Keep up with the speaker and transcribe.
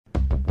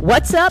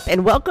What's up,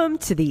 and welcome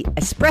to the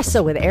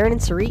Espresso with Aaron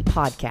and Sarit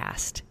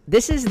podcast.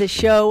 This is the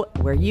show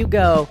where you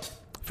go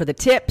for the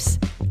tips,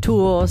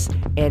 tools,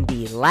 and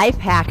the life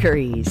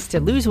hackeries to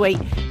lose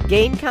weight,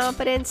 gain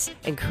confidence,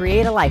 and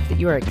create a life that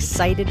you are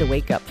excited to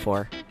wake up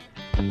for.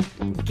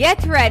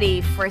 Get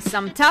ready for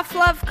some tough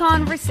love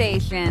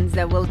conversations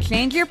that will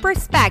change your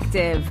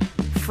perspective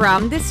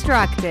from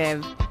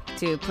destructive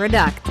to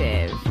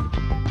productive.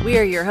 We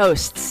are your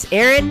hosts,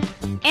 Aaron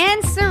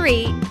and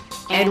Sarit.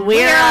 And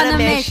we're on a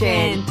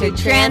mission to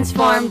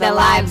transform the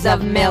lives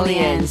of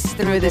millions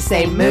through the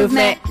same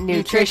movement,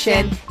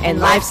 nutrition, and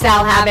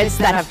lifestyle habits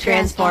that have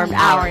transformed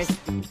ours.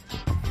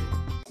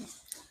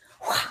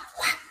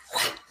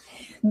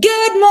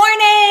 Good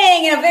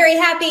morning and a very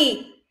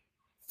happy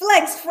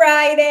Flex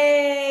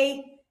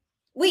Friday.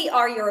 We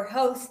are your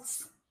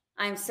hosts.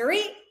 I'm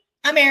Sarit.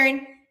 I'm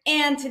Aaron.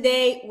 And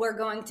today we're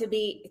going to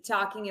be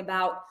talking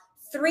about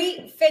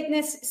 3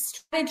 fitness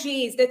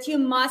strategies that you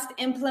must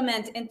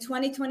implement in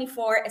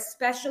 2024,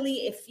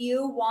 especially if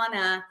you want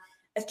to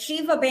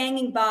achieve a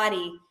banging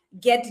body,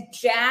 get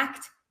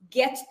jacked,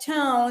 get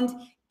toned,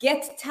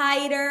 get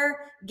tighter,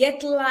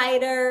 get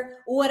lighter,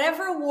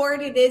 whatever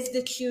word it is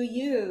that you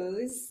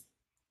use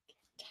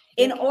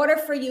in order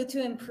for you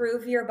to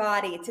improve your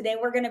body. Today,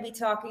 we're going to be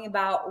talking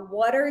about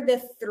what are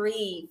the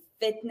 3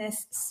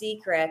 fitness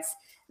secrets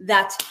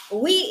that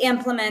we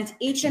implement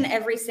each and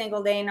every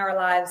single day in our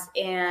lives,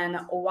 and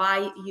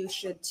why you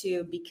should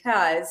too,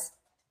 because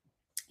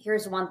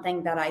here's one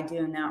thing that I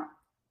do know.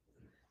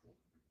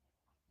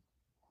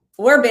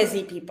 We're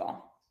busy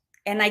people,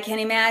 and I can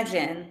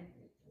imagine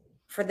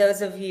for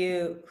those of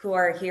you who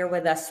are here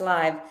with us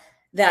live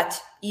that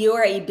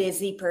you're a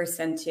busy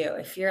person too.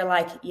 If you're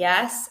like,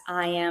 yes,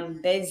 I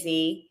am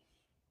busy,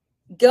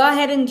 go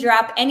ahead and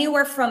drop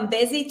anywhere from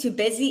busy to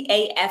busy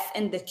AF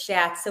in the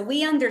chat so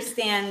we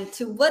understand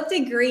to what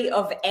degree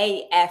of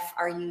AF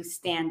are you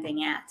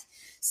standing at.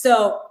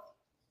 So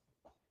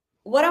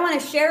what I want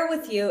to share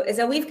with you is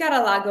that we've got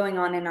a lot going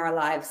on in our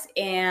lives.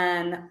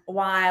 And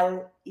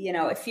while,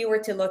 if you were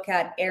to look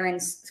at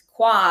Erin's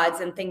quads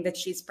and think that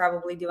she's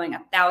probably doing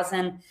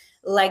 1,000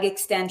 leg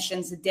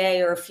extensions a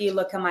day, or if you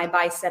look at my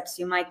biceps,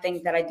 you might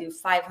think that I do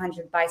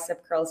 500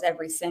 bicep curls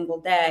every single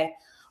day.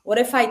 What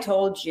if I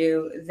told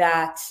you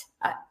that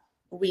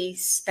we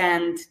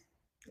spend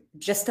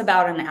just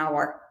about an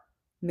hour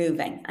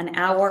moving, an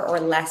hour or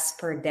less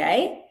per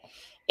day?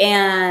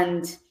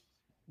 And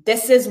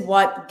this is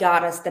what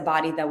got us the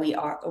body that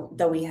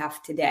we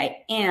have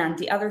today. And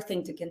the other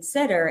thing to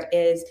consider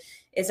is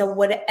that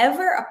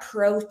whatever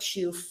approach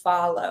you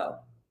follow,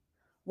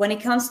 when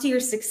it comes to your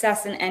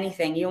success in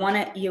anything, you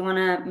want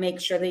to make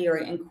sure that you're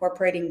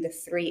incorporating the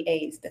 3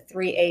 A's. The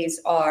 3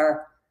 A's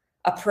are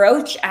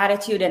approach,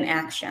 attitude, and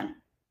action.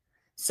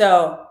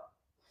 So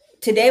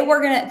today's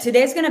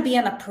going to be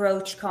an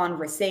approach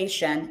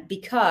conversation,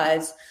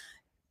 because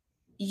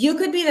you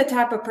could be the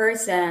type of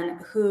person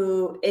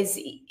who is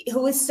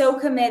so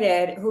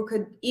committed, who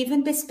could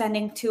even be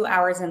spending 2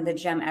 hours in the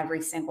gym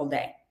every single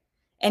day,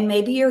 and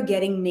maybe you're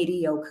getting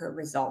mediocre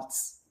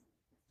results.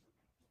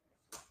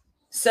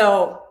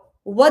 So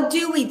what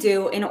do we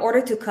do in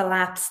order to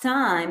collapse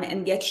time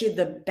and get you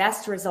the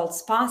best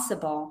results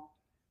possible,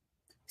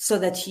 so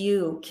that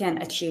you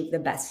can achieve the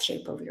best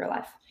shape of your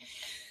life?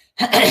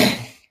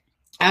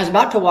 I was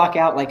about to walk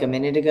out like a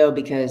minute ago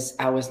because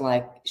I was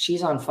like,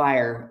 she's on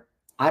fire.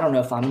 I don't know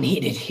if I'm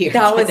needed here.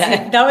 That was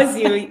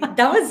you.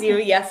 That was you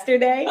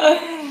yesterday.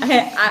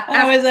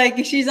 I was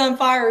like, she's on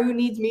fire. Who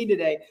needs me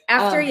today?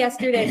 After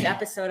yesterday's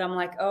episode, I'm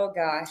like, oh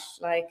gosh,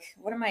 like,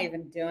 what am I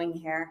even doing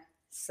here?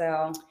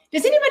 So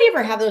does anybody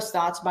ever have those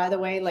thoughts, by the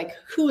way? Like,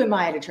 who am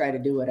I to try to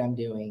do what I'm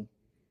doing?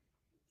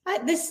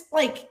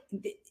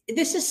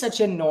 This is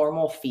such a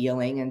normal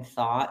feeling and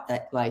thought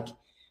that, like,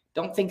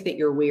 don't think that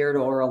you're weird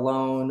or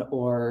alone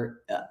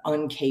or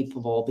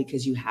incapable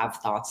because you have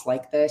thoughts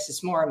like this.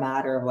 It's more a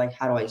matter of like,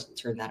 how do I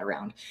turn that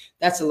around?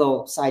 That's a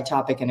little side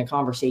topic and a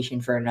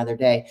conversation for another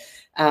day.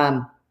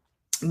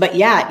 But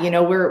yeah,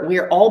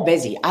 we're all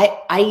busy.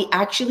 I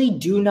actually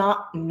do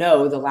not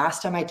know the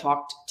last time I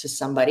talked to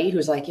somebody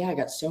who's like, yeah, I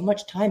got so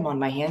much time on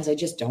my hands, I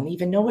just don't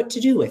even know what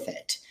to do with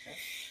it.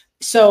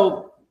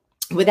 So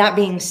with that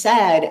being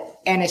said,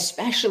 and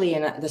especially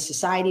in the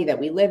society that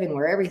we live in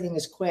where everything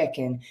is quick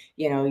and,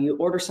 you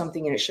order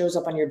something and it shows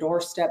up on your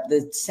doorstep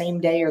the same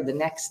day or the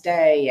next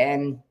day,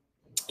 and,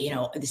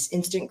 this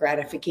instant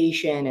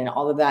gratification and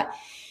all of that.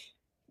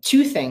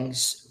 2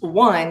 things.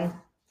 One,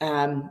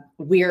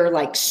 we're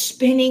like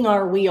spinning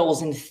our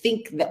wheels and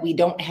think that we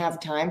don't have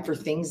time for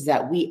things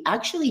that we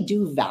actually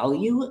do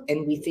value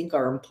and we think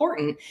are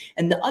important.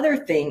 And the other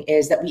thing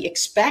is that we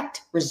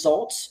expect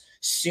results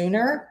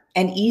sooner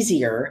and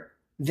easier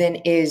than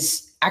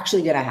is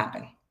actually going to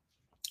happen.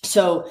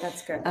 So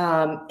that's good.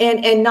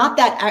 And not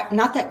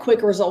that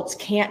quick results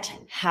can't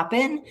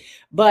happen,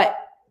 but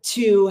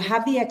to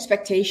have the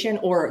expectation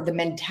or the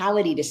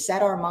mentality to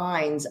set our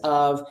minds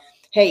of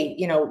hey,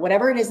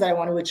 whatever it is that I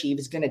want to achieve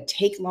is going to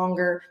take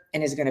longer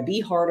and is going to be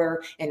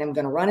harder, and I'm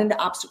going to run into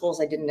obstacles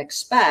I didn't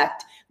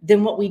expect,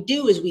 then what we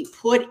do is we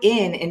put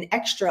in an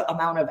extra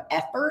amount of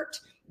effort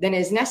than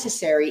is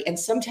necessary. And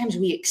sometimes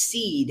we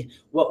exceed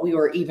what we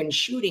were even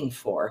shooting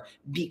for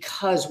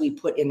because we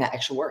put in that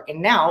extra work.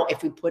 And now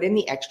if we put in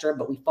the extra,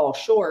 but we fall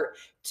short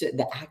to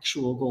the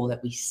actual goal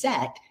that we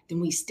set, then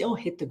we still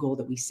hit the goal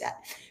that we set.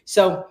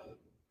 So,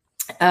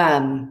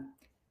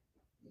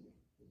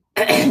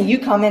 you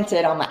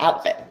commented on my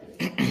outfit.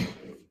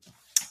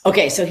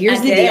 Okay. So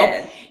here's the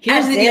deal.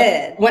 Here's the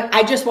deal. When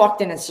I just walked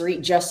in and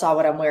Sarit just saw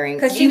what I'm wearing.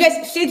 Because she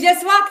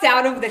just walked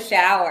out of the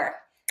shower.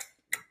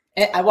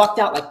 I walked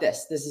out like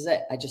this. This is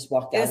it. I just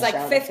walked out. It was like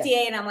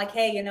 58. And I'm like,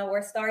 hey,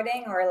 we're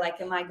starting, or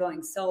like, am I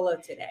going solo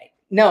today?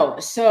 No.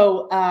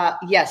 So,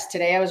 yes,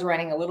 today I was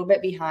running a little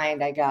bit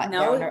behind. I got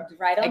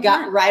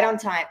right on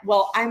time.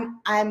 Well,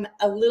 I'm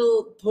a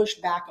little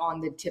pushed back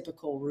on the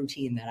typical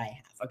routine that I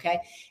have.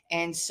 Okay.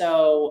 And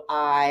so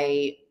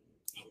I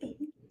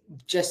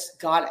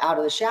just got out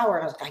of the shower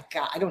and I was like,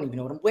 God, I don't even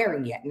know what I'm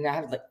wearing yet. And I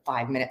have like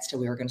 5 minutes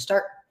till we were going to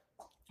start.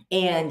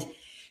 And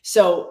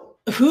so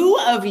who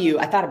of you,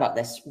 I thought about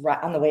this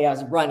right on the way I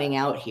was running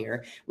out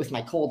here with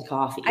my cold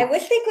coffee. I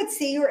wish they could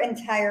see your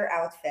entire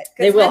outfit.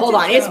 They will. Hold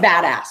on. It's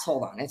badass.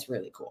 Hold on. It's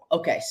really cool.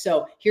 Okay.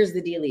 So here's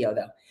the dealio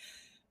though.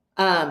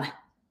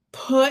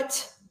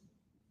 Put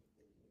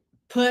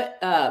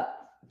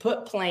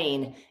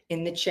plain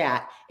in the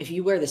chat if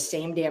you wear the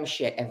same damn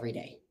shit every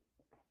day.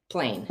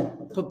 Plain.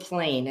 Put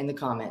plain in the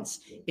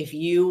comments. If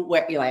you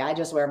wear, you're like, I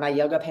just wear my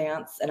yoga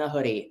pants and a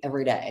hoodie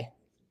every day.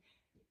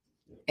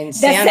 And the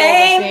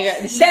same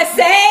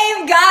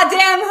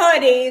goddamn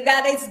hoodie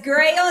that is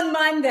gray on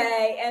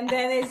Monday and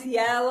then is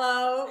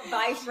yellow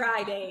by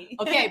Friday.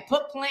 Okay,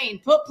 put plain.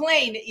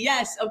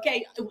 Yes.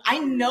 Okay. I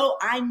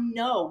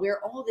know. We're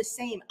all the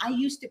same. I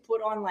used to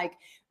put on like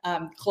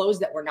clothes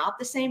that were not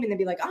the same and then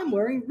be like, I'm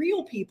wearing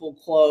real people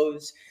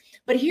clothes.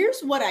 But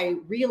here's what I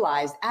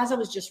realized as I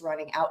was just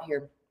running out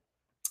here.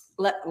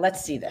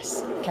 Let's see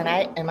this.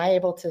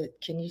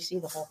 Can you see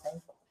the whole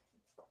thing?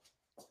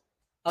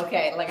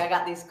 Okay, like I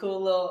got these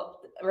cool little,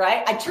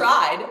 right? I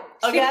tried.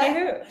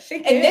 Okay.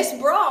 And this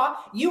bra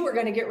you were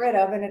going to get rid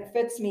of and it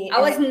fits me. I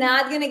was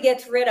not going to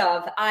get rid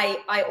of.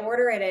 I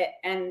ordered it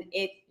and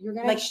you're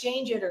going to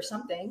exchange it or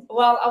something.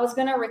 Well, I was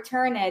going to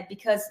return it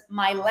because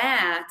my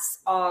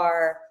lats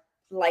are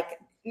like.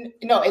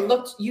 No, it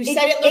looked too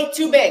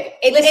big.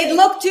 It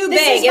looked too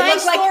big.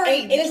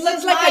 It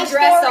looks like a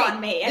dress on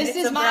me. This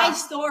is my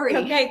story.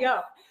 Okay, go.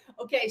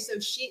 Okay, so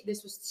she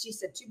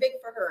said too big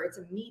for her. It's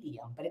a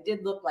medium, but it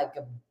did look like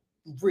a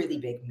really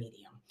big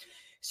medium.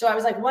 So I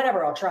was like,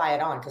 whatever, I'll try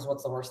it on because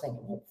what's the worst thing?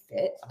 It won't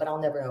fit, but I'll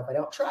never know if I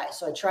don't try.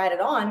 So I tried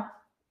it on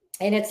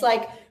and it's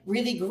like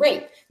really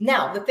great.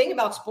 Now, the thing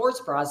about sports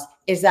bras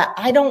is that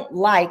I don't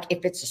like,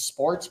 if it's a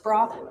sports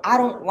bra, I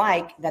don't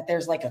like that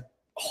there's like a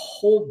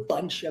whole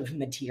bunch of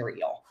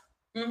material.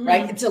 Mm-hmm.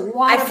 Right? It's a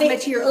lot of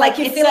material. Like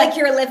you feel like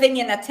you're living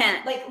in a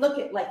tent. Like, look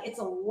at, like, it's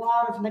a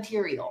lot of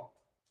material.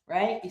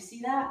 Right? You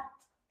see that?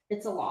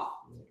 It's a lot.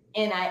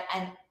 And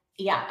I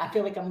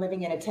feel like I'm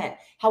living in a tent.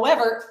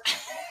 However,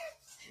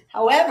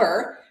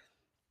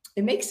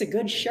 it makes a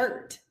good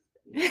shirt.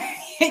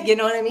 You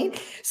know what I mean?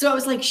 So I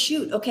was like,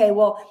 shoot, okay,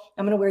 well,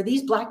 I'm going to wear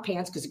these black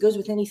pants because it goes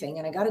with anything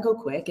and I got to go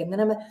quick. And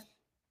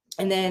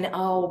then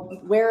I'll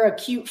wear a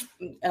cute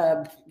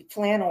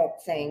flannel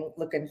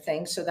looking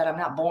thing so that I'm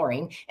not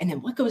boring. And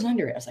then what goes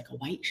under it? I was like, a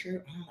white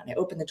shirt. And I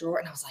opened the drawer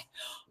and I was like,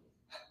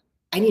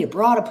 I need a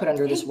bra to put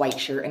under this white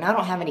shirt. And I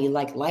don't have any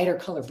like lighter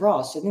color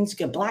bras. So then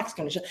black's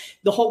going to show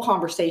the whole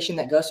conversation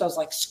that goes. So I was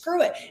like,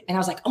 screw it. And I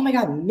was like, oh my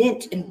God,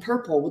 mint and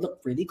purple would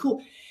look really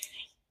cool.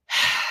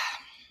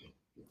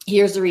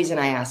 Here's the reason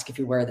I ask if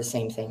you wear the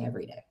same thing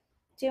every day.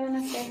 Do you want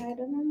to say hi to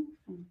them?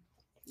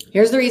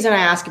 Here's the reason I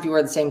ask if you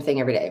wear the same thing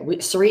every day.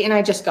 Sarit and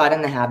I just got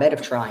in the habit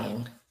of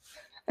trying.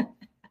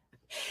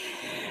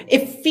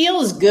 It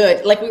feels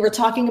good. Like we were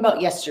talking about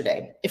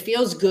yesterday. It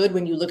feels good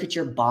when you look at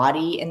your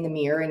body in the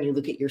mirror and you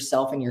look at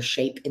yourself and your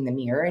shape in the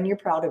mirror and you're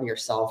proud of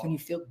yourself and you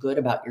feel good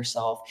about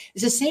yourself.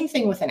 It's the same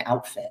thing with an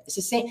outfit. It's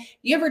the same.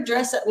 You ever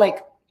dress it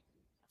like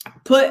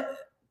put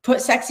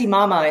sexy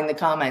mama in the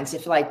comments.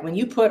 If like when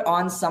you put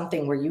on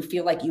something where you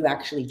feel like you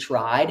actually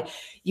tried,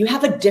 you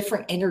have a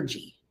different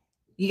energy.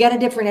 You got a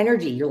different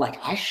energy. You're like,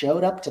 I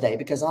showed up today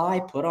because I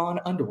put on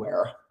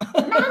underwear.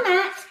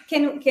 Mama,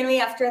 can we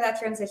after that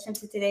transition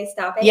to today's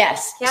topic?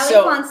 Yes.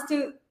 Kelly wants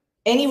to.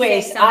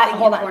 Anyways,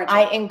 hold on.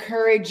 I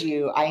encourage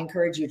you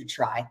to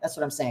try. That's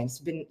what I'm saying.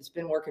 It's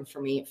been working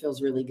for me. It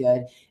feels really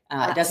good.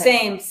 It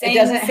doesn't.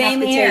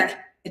 Same here.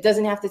 It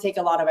doesn't have to take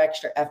a lot of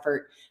extra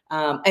effort.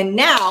 And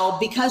now,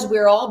 because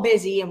we're all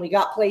busy and we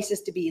got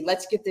places to be,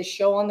 let's get this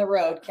show on the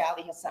road.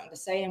 Callie has something to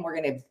say, and we're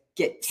going to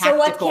get tactical. So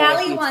what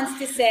Callie wants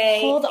to say.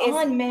 Hold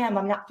on, ma'am.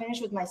 I'm not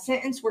finished with my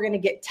sentence. We're going to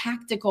get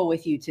tactical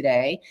with you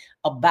today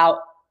about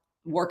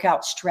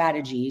workout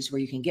strategies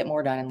where you can get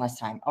more done in less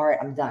time. All right,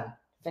 I'm done.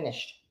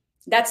 Finished.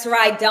 That's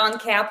right, Don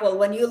Capwell.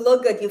 When you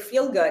look good, you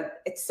feel good.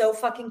 It's so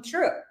fucking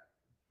true.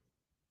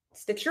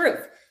 It's the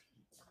truth.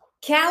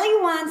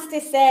 Callie wants to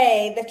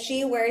say that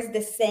she wears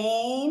the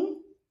same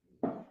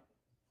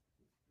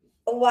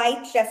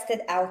white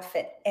chested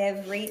outfit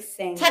every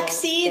single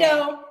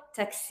Tuxedo.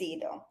 day.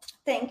 Tuxedo.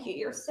 Thank you.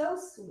 You're so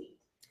sweet.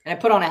 And I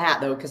put on a hat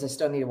though because I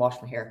still need to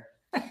wash my hair.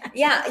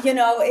 Yeah,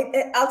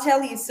 I'll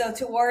tell you. So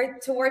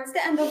towards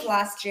the end of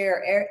last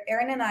year,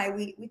 Erin and I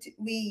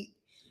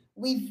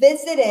we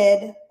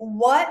visited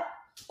what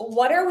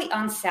are we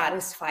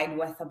unsatisfied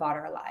with about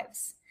our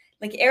lives.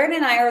 Like Erin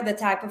and I are the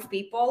type of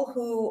people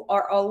who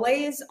are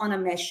always on a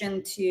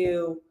mission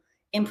to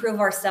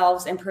improve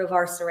ourselves, improve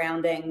our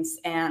surroundings,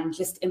 and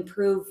just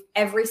improve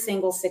every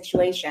single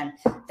situation.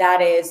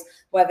 That is,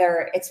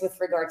 whether it's with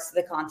regards to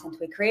the content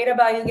we create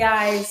about you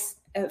guys,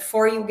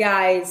 for you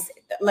guys,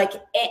 like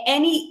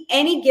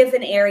any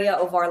given area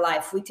of our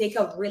life, we take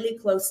a really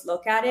close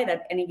look at it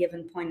at any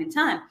given point in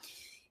time.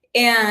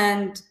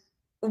 And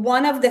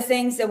one of the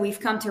things that we've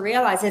come to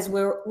realize is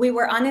we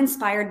were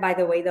uninspired by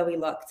the way that we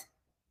looked,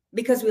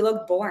 because we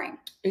looked boring.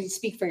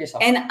 Speak for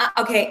yourself. And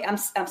okay,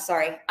 I'm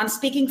sorry. I'm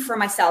speaking for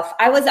myself.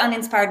 I was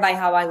uninspired by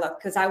how I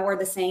looked because I wore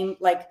the same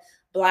like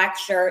black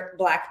shirt,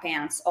 black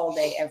pants all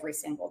day, every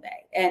single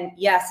day. And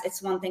yes,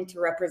 it's one thing to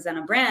represent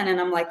a brand. And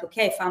I'm like,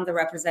 okay, found the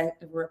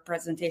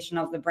representation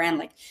of the brand.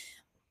 Like,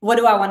 what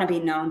do I want to be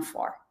known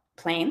for?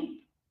 Plain?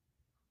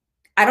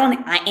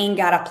 I ain't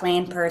got a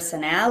plain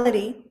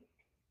personality.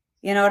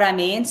 You know what I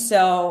mean?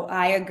 So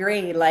I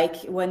agree. Like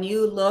when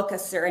you look a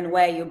certain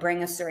way, you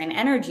bring a certain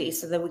energy.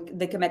 So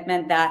the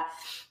commitment that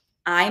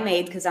I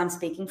made, because I'm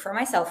speaking for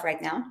myself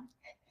right now,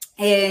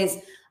 is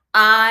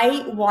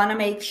I want to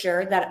make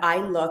sure that I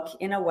look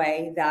in a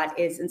way that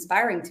is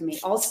inspiring to me.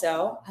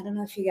 Also, I don't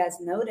know if you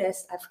guys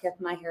noticed, I've kept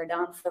my hair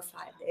down for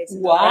 5 days.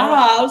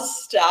 Wow,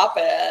 stop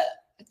it.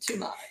 Too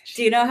much.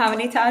 Do you know how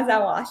many times I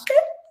washed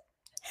it?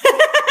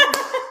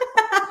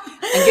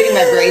 I'm getting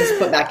my braids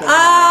put back in.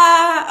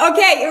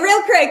 Okay,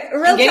 real quick.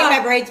 I'm getting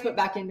my braids put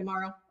back in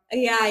tomorrow.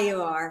 Yeah,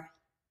 you are.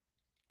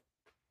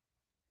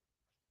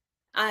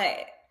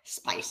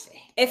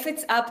 Spicy. If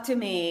it's up to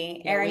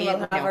me, Erin will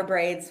have her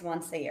braids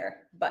once a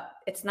year, but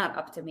it's not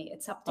up to me.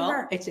 It's up to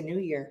her. It's a new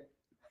year.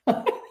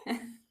 Gosh,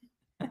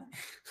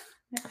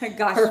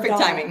 perfect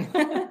timing.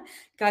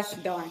 Gosh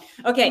darn.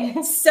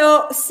 Okay,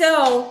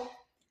 so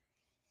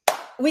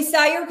we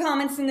saw your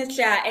comments in the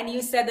chat and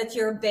you said that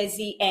you're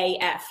busy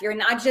AF. You're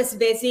not just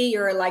busy,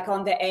 you're like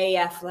on the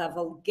AF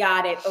level.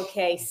 Got it.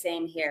 Okay,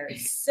 same here.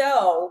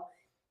 So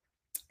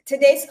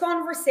today's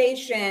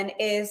conversation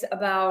is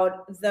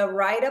about the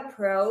right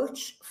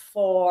approach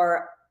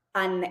for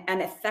an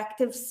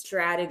effective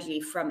strategy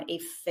from a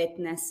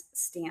fitness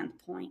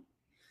standpoint.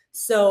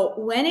 So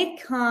when it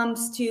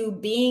comes to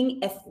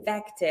being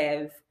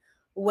effective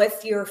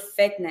with your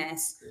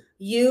fitness,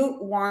 you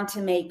want to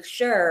make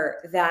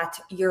sure that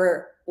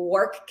your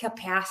work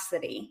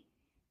capacity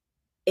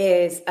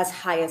is as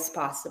high as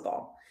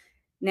possible.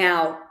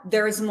 Now,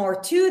 there is more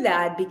to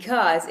that,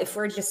 because if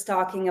we're just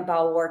talking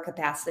about work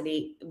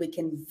capacity, we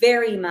can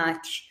very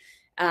much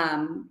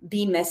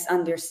be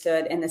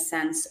misunderstood in the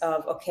sense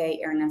of, okay,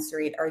 Erin and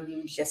Sarit, are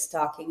you just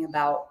talking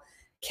about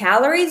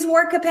calories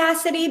work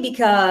capacity?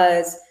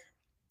 Because,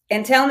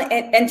 and tell me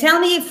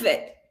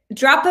if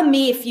drop a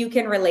me if you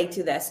can relate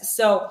to this.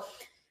 So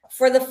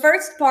for the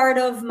first part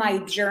of my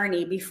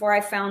journey, before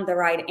I found the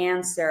right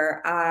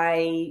answer,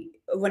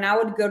 when I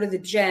would go to the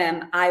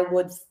gym, I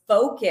would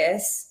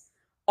focus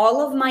all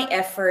of my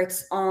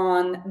efforts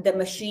on the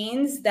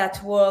machines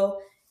that will,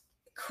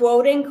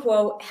 quote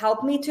unquote,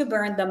 help me to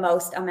burn the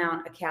most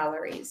amount of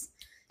calories.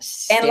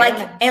 And like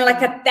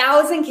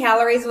 1,000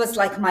 calories was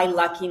like my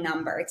lucky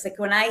number. It's like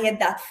when I hit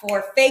that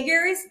 4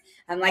 figures,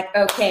 I'm like,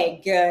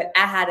 okay, good.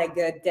 I had a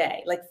good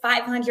day. Like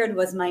 500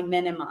 was my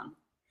minimum.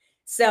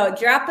 So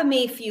drop a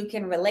me if you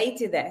can relate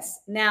to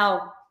this.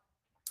 Now,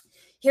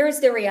 here's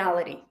the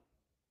reality.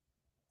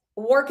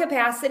 Work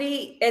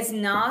capacity is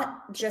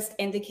not just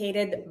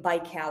indicated by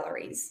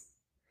calories,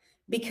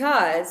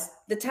 because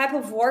the type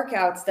of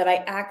workouts that I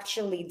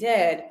actually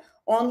did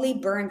only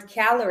burned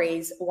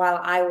calories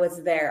while I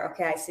was there.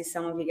 Okay, I see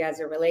some of you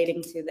guys are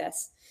relating to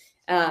this.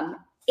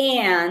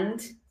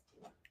 And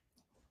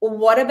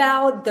what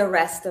about the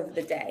rest of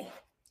the day?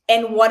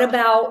 And what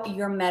about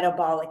your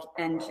metabolic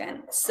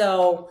engine?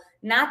 So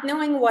not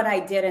knowing what I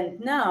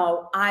didn't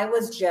know, I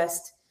was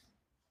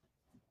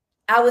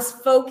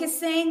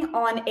focusing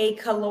on a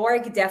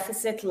caloric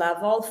deficit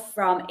level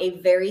from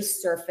a very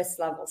surface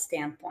level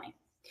standpoint,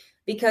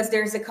 because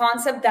there's a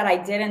concept that I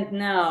didn't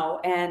know,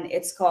 and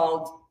it's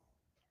called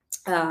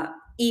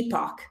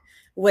EPOC,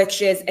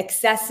 which is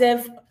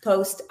excessive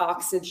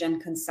post-oxygen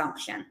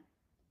consumption.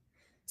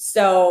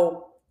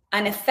 So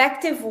an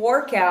effective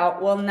workout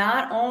will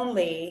not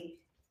only,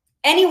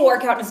 any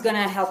workout is going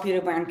to help you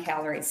to burn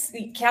calories.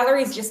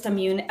 Calories is just a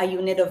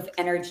unit of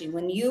energy.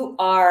 When you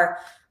are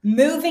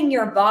moving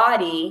your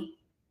body,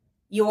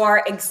 you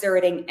are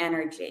exerting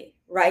energy,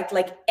 right?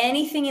 Like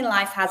anything in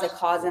life has a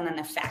cause and an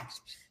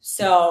effect.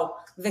 So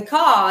the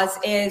cause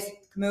is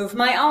move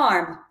my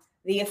arm.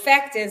 The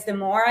effect is the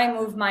more I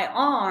move my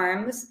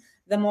arms,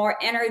 the more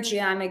energy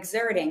I'm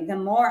exerting. The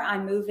more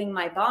I'm moving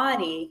my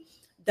body,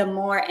 the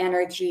more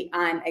energy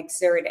I'm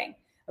exerting.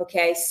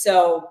 Okay,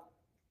 so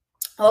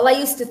all I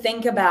used to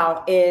think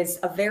about is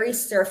a very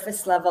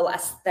surface level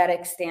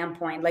aesthetic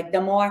standpoint. Like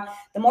the more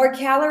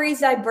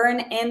calories I burn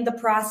in the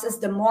process,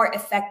 the more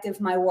effective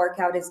my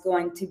workout is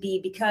going to be,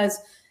 because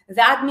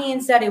that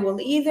means that it will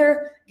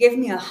either give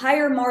me a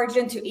higher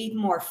margin to eat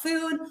more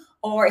food,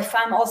 or if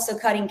I'm also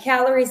cutting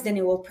calories, then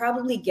it will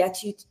probably get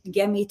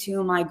me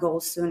to my goal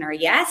sooner.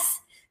 Yes,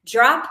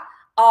 drop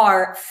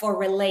R for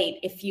relate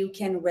if you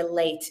can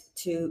relate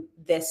to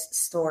this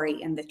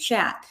story in the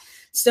chat.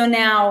 So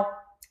now,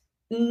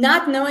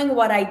 not knowing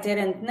what I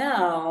didn't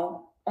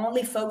know,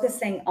 only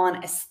focusing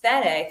on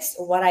aesthetics,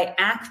 what I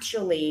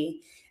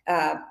actually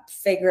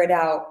figured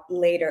out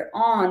later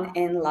on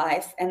in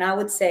life. And I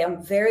would say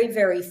I'm very,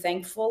 very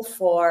thankful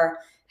for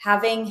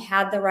having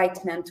had the right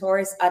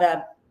mentors at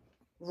a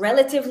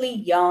relatively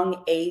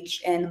young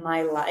age in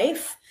my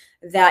life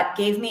that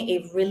gave me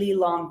a really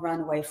long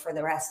runway for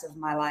the rest of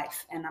my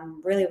life. And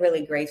I'm really,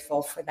 really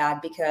grateful for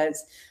that,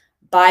 because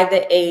by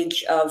the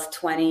age of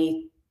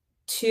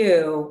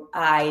 22,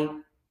 I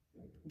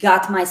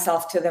got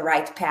myself to the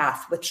right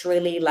path, which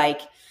really,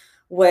 like,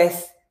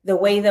 with the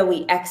way that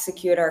we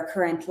execute our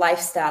current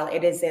lifestyle,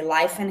 it is a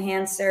life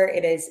enhancer,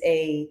 it is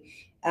a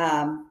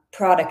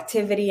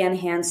productivity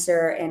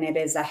enhancer, and it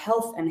is a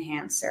health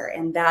enhancer.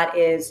 And that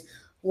is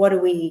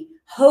what we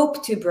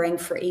hope to bring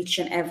for each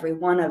and every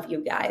one of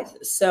you guys.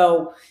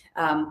 So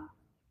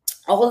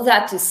all of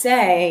that to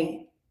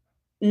say,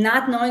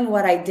 not knowing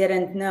what I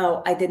didn't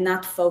know, I did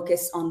not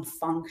focus on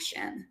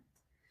function.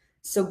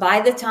 So by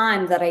the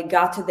time that I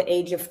got to the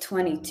age of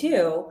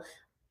 22,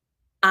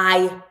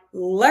 I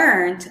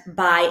learned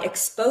by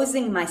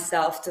exposing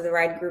myself to the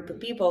right group of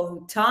people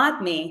who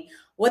taught me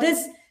what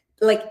does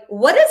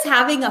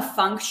having a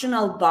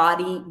functional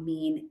body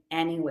mean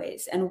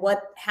anyways? And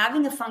what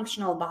having a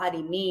functional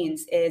body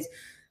means is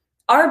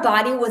our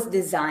body was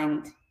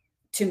designed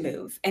to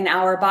move, and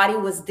our body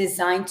was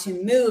designed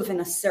to move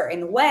in a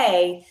certain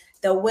way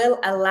that will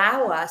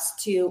allow us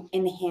to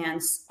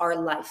enhance our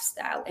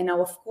lifestyle. And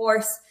now, of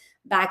course,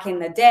 back in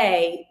the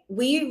day,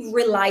 we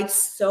relied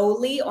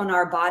solely on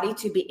our body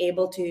to be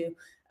able to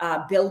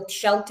build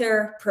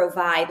shelter,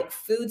 provide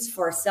foods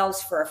for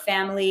ourselves, for our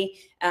family,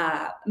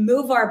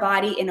 move our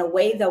body in a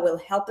way that will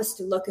help us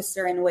to look a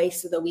certain way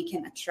so that we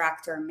can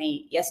attract our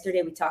mate.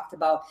 Yesterday, we talked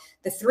about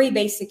the 3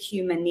 basic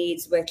human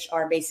needs, which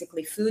are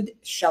basically food,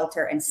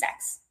 shelter, and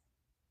sex.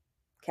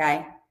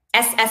 Okay?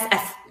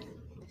 SSF.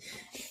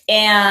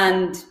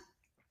 And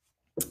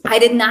I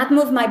did not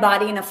move my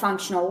body in a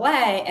functional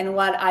way. And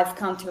what I've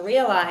come to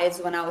realize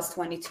when I was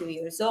 22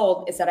 years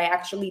old is that I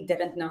actually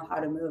didn't know how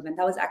to move. And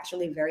that was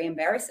actually very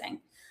embarrassing,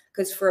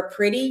 because for a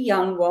pretty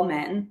young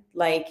woman,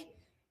 like,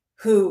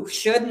 who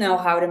should know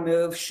how to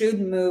move, should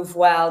move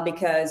well,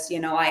 because, you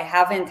know, I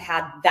haven't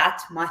had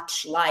that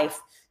much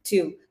life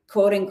to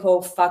quote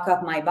unquote fuck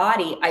up my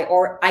body.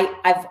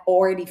 I've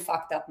already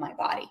fucked up my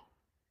body.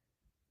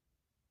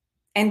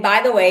 And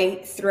by the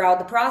way, throughout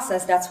the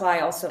process, that's why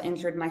I also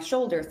injured my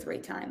shoulder 3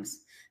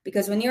 times.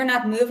 Because when you're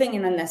not moving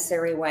in a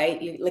necessary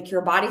way,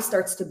 your body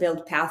starts to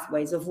build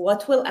pathways of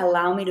what will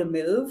allow me to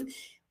move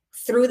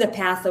through the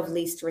path of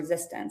least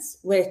resistance,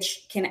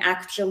 which can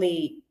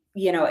actually,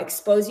 you know,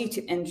 expose you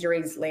to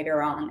injuries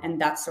later on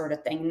and that sort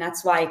of thing. And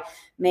that's why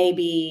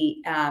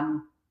maybe,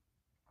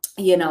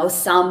 you know,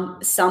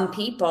 some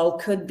people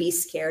could be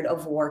scared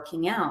of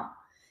working out.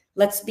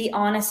 Let's be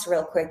honest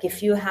real quick.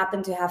 If you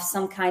happen to have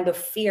some kind of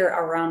fear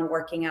around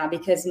working out,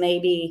 because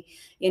maybe,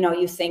 you know,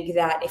 you think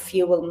that if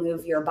you will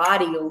move your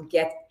body, you'll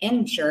get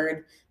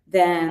injured,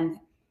 then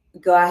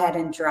go ahead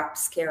and drop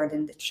scared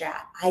in the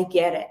chat. I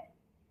get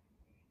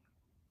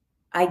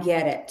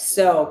it.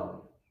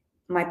 So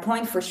my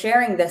point for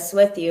sharing this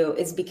with you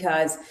is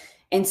because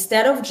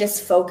instead of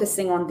just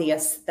focusing on the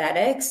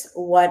aesthetics,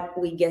 what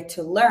we get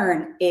to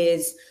learn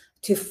is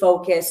to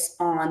focus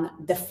on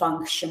the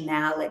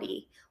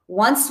functionality.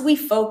 Once we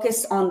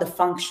focus on the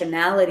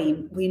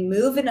functionality, we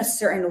move in a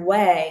certain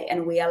way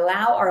and we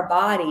allow our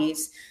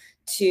bodies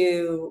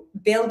to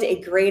build a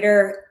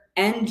greater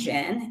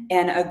engine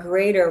and a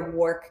greater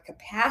work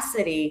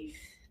capacity.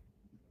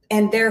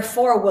 And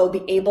therefore, we'll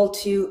be able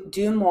to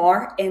do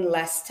more in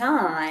less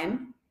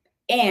time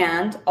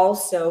and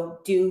also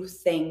do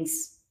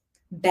things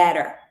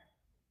better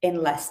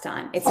in less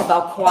time. It's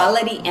about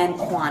quality and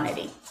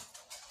quantity.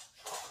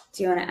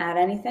 Do you want to add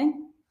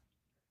anything?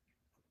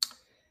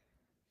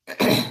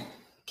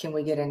 Can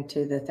we get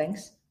into the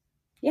things?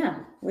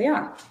 Yeah, we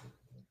are.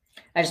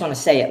 I just want to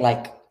say it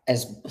like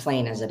as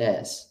plain as it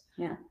is.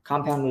 Yeah.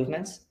 Compound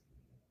movements.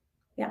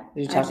 Yeah.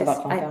 Did you talk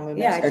about compound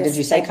movements? Yeah. Or did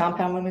you say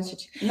compound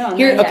movements? No.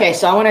 Here, okay,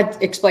 so I want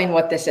to explain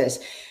what this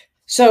is.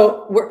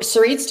 So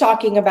Sarit's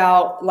talking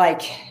about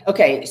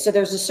okay, so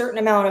there's a certain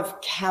amount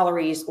of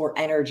calories or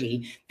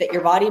energy that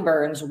your body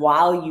burns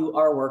while you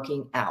are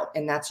working out.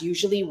 And that's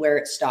usually where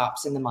it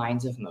stops in the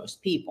minds of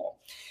most people.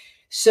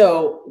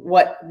 So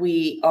what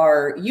we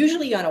are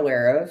usually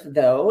unaware of,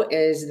 though,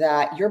 is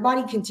that your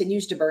body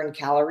continues to burn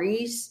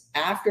calories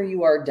after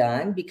you are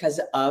done because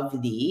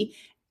of the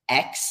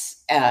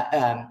excess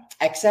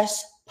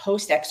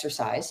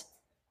post-exercise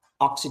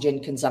oxygen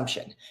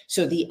consumption.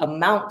 So the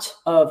amount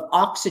of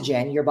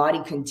oxygen your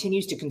body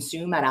continues to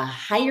consume at a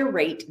higher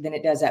rate than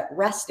it does at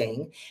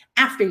resting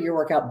after your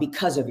workout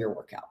because of your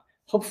workout.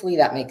 Hopefully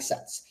that makes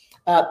sense.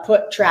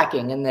 Put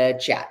tracking in the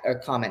chat or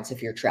comments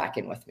if you're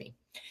tracking with me.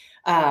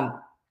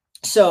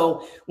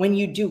 So when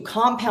you do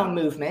compound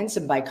movements,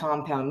 and by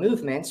compound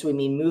movements, we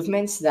mean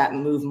movements that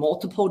move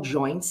multiple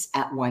joints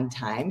at one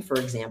time, for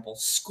example,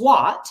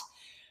 squat,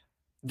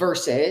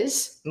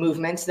 versus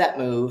movements that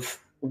move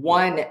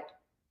one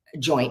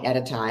joint at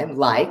a time,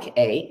 like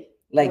a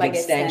leg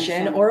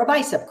extension or a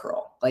bicep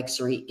curl, like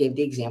Sarit gave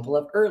the example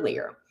of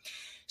earlier.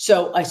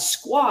 So a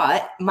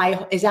squat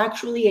is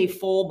actually a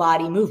full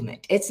body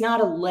movement. It's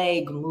not a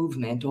leg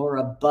movement or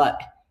a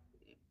butt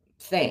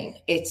thing.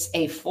 It's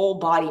a full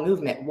body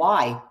movement.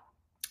 Why?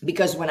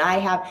 Because when I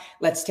have,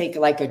 let's take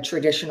like a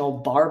traditional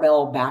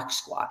barbell back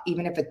squat,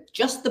 even if it's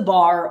just the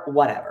bar,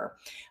 whatever,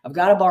 I've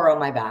got a bar on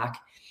my back.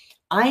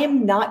 I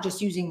am not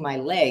just using my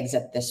legs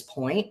at this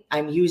point.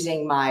 I'm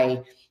using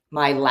my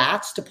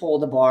lats to pull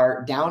the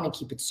bar down and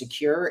keep it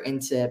secure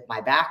into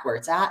my back where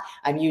it's at.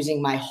 I'm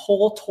using my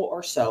whole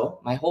torso,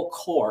 my whole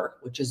core,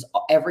 which is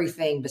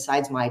everything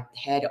besides my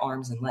head,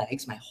 arms, and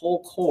legs, my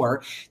whole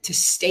core to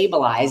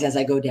stabilize as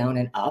I go down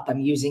and up. I'm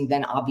using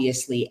then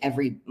obviously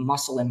every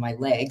muscle in my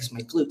legs,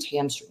 my glutes,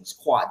 hamstrings,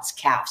 quads,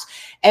 calves,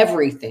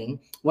 everything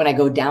when I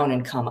go down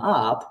and come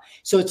up.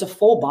 So it's a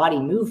full body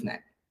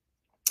movement.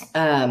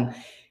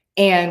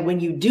 And when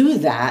you do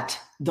that,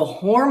 the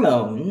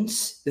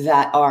hormones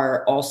that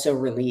are also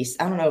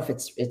released, I don't know if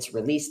it's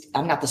released.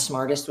 I'm not the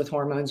smartest with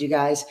hormones, you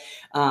guys.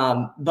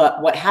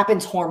 But what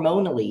happens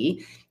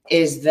hormonally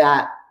is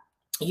that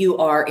you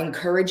are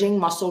encouraging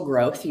muscle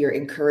growth. You're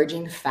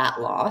encouraging fat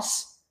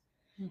loss.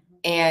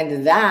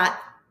 Mm-hmm.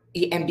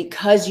 And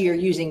because you're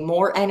using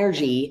more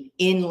energy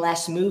in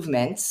less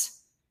movements,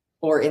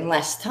 or in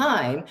less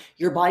time,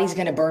 your body's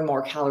going to burn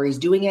more calories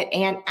doing it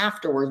and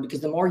afterwards, because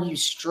the more you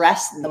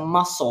stress the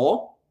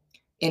muscle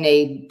in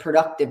a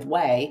productive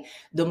way,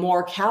 the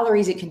more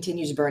calories it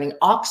continues burning,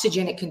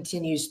 oxygen it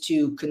continues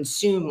to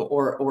consume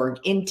or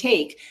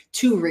intake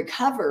to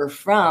recover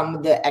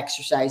from the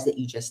exercise that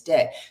you just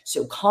did.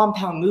 So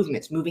compound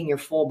movements, moving your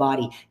full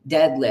body,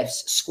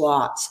 deadlifts,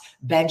 squats,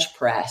 bench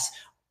press,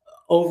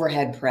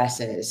 overhead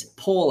presses,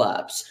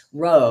 pull-ups,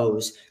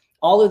 rows,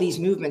 all of these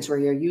movements where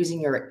you're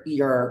using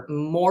your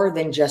more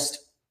than just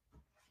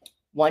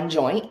one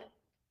joint,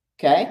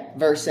 okay,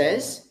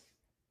 versus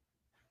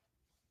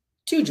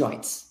two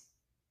joints.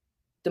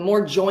 The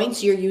more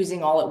joints you're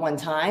using all at one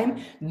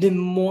time, the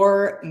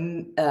more,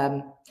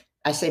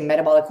 I say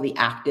metabolically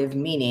active,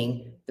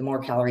 meaning the more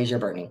calories you're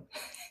burning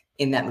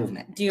in that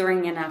movement.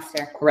 During and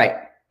after. Right.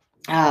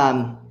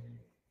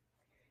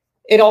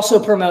 It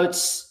also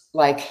promotes,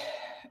 like,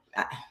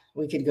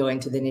 we could go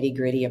into the nitty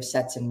gritty of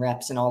sets and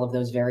reps and all of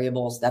those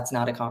variables. That's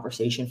not a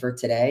conversation for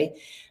today.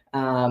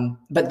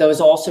 But those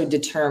also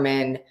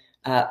determine,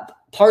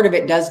 part of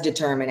it does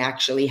determine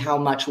actually how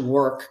much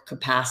work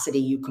capacity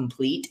you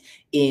complete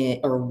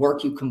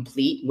work you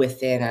complete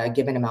within a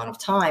given amount of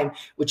time,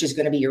 which is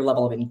going to be your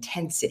level of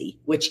intensity,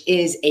 which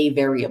is a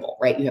variable,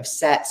 right? You have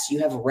sets, you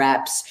have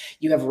reps,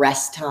 you have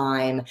rest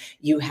time,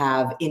 you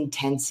have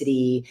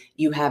intensity,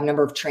 you have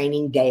number of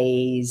training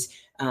days,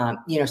 so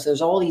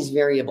there's all these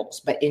variables,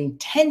 but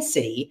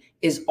intensity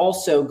is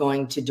also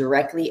going to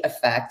directly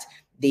affect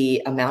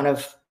the amount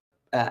of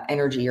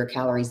energy or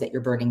calories that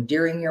you're burning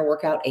during your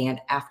workout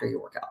and after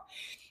your workout.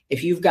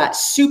 If you've got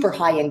super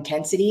high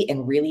intensity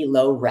and really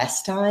low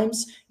rest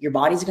times, your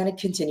body's going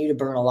to continue to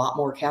burn a lot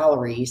more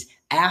calories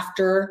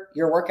after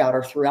your workout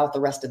or throughout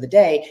the rest of the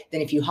day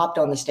than if you hopped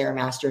on the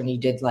Stairmaster and you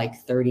did like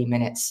 30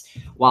 minutes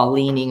while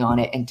leaning on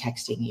it and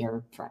texting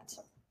your friends.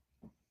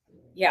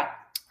 Yeah.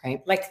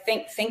 Right. Like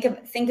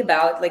think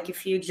about, like,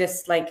 if you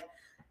just like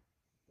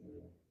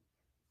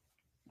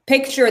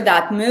picture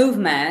that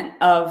movement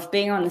of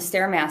being on the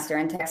Stairmaster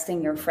and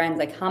texting your friend,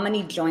 like how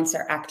many joints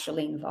are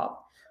actually involved?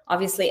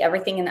 Obviously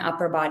everything in the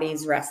upper body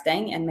is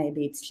resting, and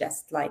maybe it's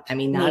just like, I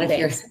mean, not if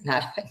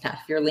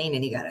you're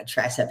leaning, you got a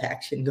tricep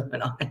action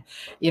going on.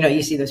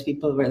 You see those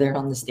people where they're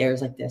on the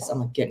stairs like this.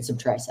 I'm like getting some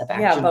tricep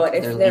action. Yeah, but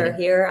if they're leaning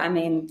here, I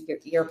mean,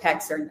 your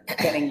pecs are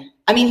getting.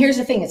 I mean, here's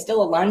the thing: it's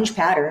still a lunge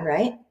pattern,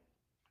 right?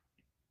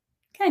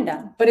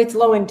 Kinda, but it's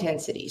low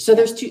intensity. So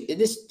there's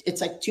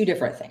it's like two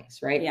different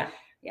things, right? Yeah.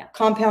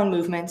 Compound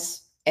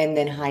movements and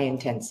then high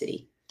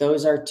intensity.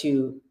 Those are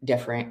two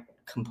different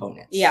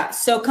components. Yeah.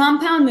 So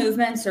compound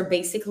movements are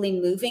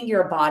basically moving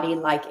your body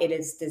like it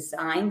is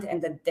designed,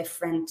 and the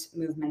different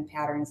movement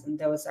patterns. And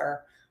those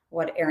are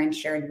what Erin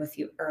shared with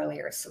you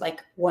earlier. So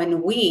like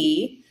when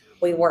we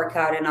work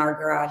out in our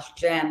garage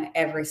gym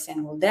every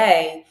single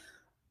day,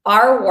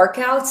 our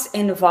workouts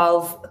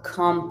involve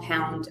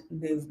compound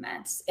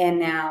movements. And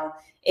now,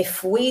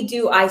 if we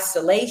do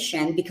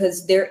isolation,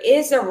 because there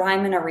is a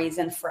rhyme and a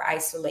reason for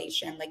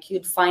isolation, like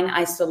you'd find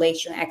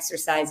isolation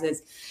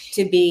exercises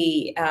to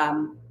be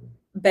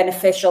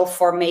beneficial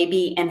for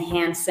maybe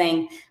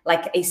enhancing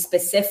like a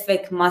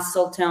specific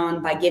muscle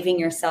tone by giving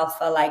yourself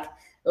a like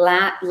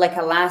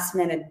a last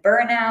minute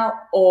burnout,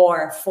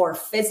 or for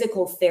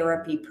physical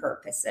therapy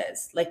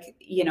purposes. Like,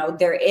 you know,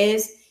 there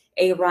is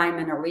a rhyme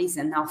and a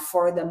reason. Now,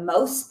 for the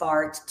most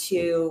part,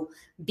 to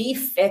be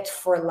fit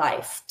for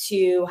life,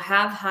 to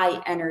have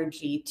high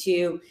energy,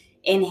 to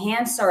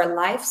enhance our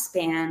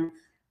lifespan,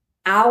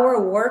 our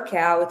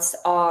workouts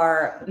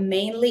are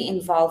mainly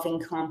involving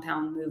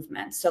compound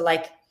movements. So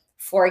like,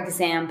 for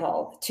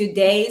example,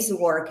 today's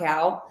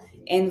workout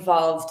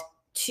involved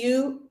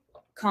 2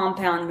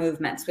 compound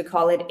movements. We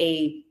call it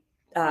a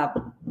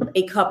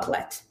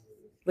couplet,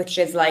 which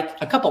is like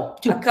a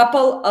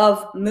couple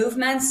of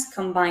movements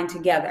combined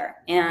together.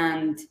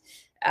 And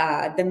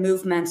the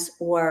movements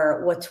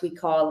were what we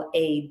call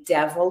a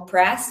devil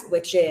press,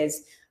 which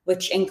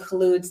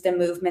includes the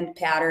movement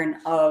pattern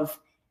of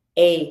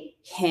a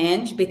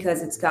hinge,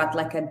 because it's got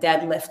like a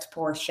deadlift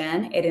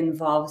portion. It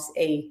involves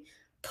a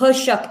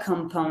push-up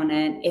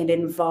component. It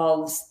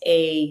involves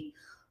a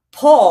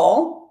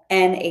pull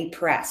and a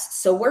press.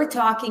 So we're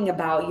talking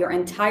about your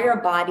entire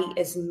body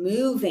is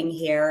moving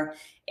here,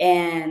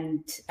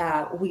 and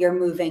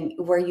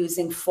we're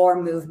using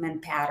 4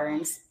 movement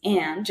patterns.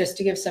 And just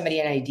to give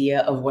somebody an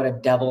idea of what a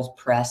devil's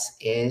press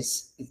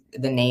is,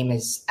 the name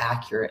is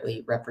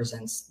accurately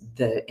represents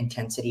the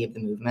intensity of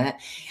the movement.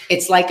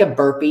 It's like a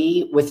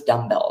burpee with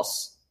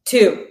dumbbells.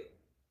 2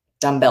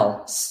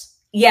 dumbbells.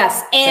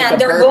 Yes,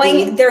 and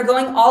like they're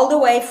going all the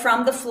way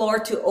from the floor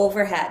to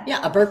overhead.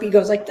 Yeah, a burpee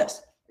goes like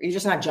this. You're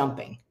just not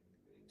jumping.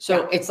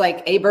 So it's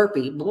like a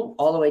burpee, boom,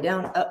 all the way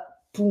down,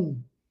 up,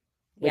 boom.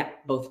 Yeah,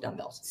 both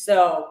dumbbells.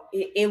 So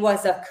it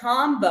was a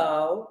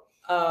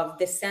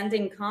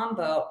descending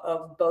combo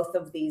of both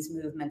of these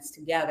movements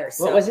together.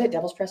 So, what was it?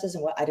 Devil's presses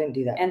and what? I didn't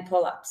do that. And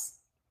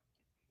pull-ups.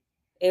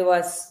 It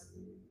was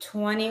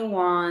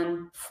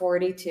 21,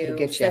 42,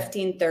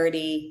 15,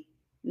 30,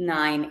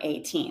 9,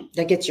 18.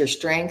 That gets your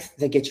strength,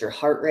 that gets your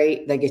heart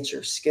rate, that gets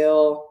your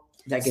skill,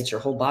 that gets your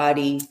whole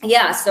body.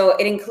 Yeah, so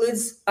it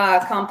includes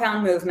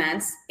compound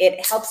movements.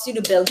 It helps you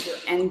to build your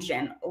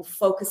engine,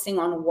 focusing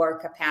on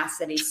work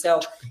capacity. So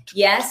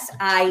yes,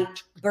 I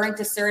burnt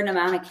a certain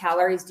amount of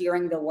calories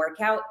during the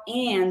workout,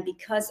 and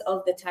because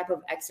of the type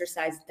of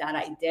exercise that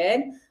I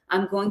did,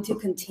 I'm going to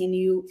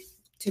continue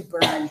to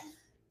burn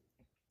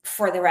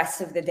for the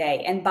rest of the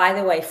day. And by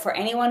the way, for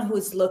anyone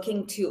who's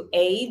looking to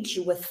age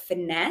with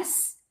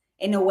finesse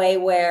in a way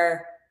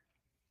where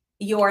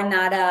you're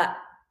not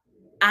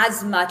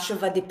as much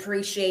of a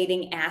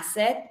depreciating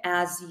asset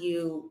as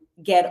you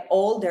get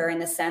older, in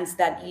the sense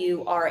that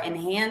you are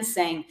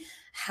enhancing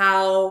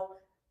how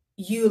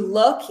you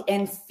look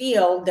and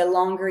feel the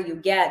longer you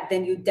get,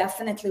 then you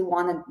definitely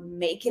want to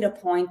make it a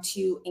point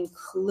to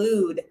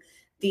include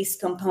these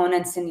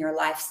components in your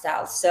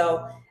lifestyle.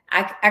 So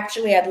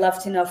I'd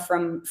love to know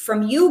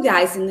from you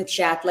guys in the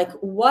chat, like,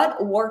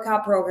 what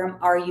workout program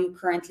are you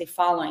currently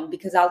following?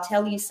 Because I'll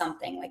tell you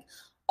something, like,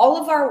 all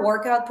of our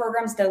workout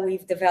programs that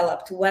we've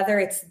developed, whether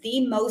it's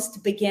the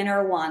most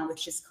beginner one,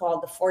 which is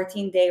called the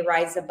 14-day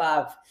Rise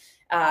Above,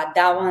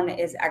 that one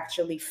is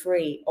actually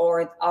free,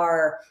 or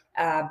our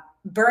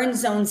Burn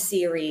Zone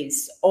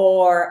series,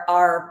 or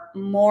our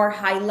more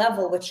high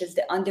level, which is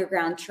the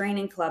Underground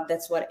Training Club.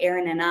 That's what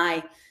Aaron and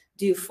I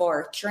do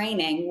for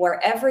training.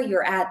 Wherever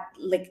you're at,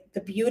 like,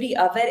 the beauty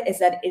of it is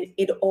that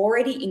it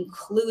already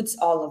includes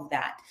all of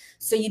that.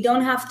 So you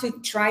don't have to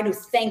try to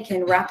think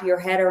and wrap your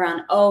head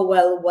around, oh,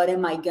 well, what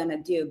am I gonna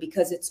do?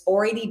 Because it's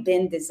already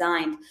been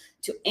designed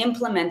to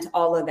implement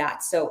all of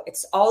that. So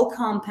it's all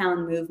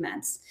compound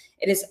movements.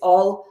 It is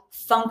all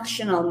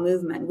functional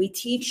movement. We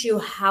teach you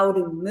how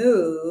to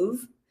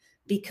move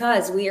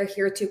because we are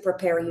here to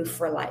prepare you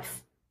for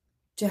life,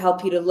 to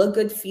help you to look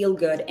good, feel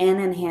good,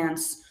 and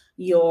enhance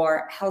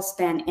your health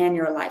span and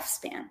your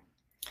lifespan.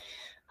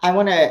 I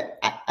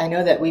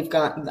know that we've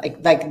got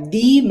like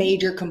the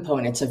major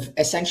components of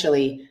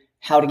essentially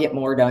how to get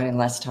more done in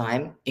less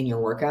time in your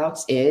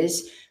workouts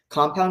is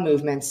compound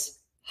movements,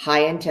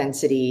 high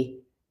intensity,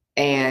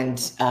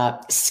 and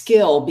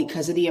skill,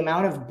 because of the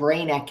amount of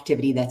brain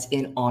activity that's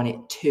on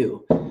it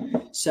too.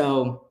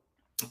 So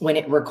when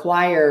it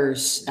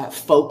requires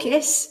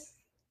focus,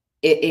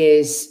 it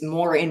is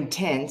more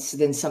intense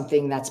than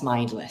something that's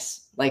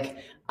mindless. Like,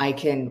 I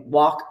can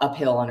walk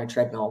uphill on a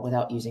treadmill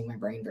without using my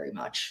brain very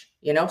much,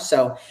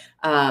 So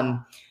I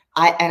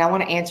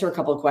want to answer a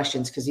couple of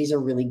questions because these are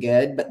really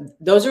good, but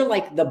those are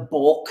like the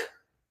bulk.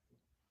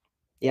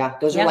 Yeah,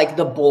 those are like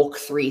the bulk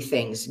 3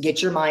 things.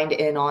 Get your mind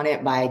in on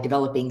it by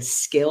developing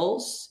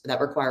skills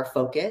that require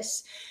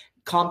focus,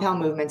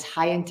 compound movements,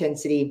 high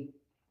intensity,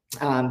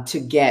 to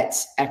get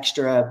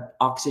extra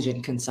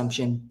oxygen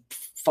consumption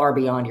far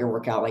beyond your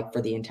workout, like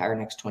for the entire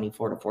next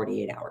 24 to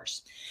 48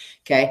 hours.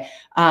 Okay.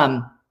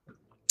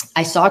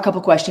 I saw a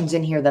couple questions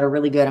in here that are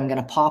really good. I'm going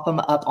to pop them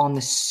up on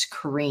the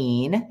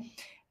screen.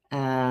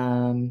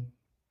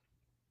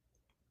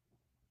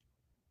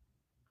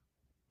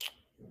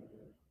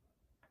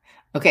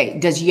 Okay.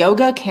 Does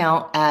yoga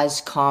count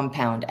as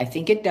compound? I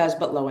think it does,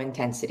 but low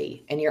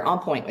intensity. And you're on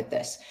point with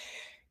this.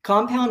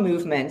 Compound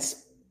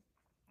movements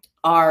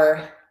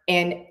are,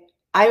 and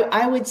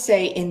I would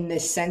say in the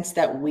sense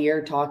that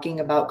we're talking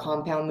about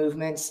compound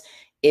movements,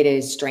 it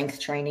is strength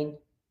training.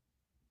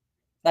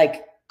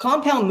 Like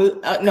a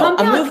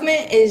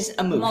movement is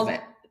a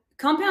movement.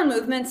 Compound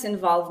movements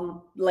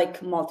involve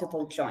like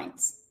multiple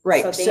joints.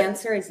 Right. So the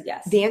answer is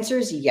yes. The answer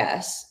is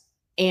yes.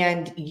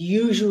 And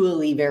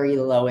usually very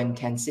low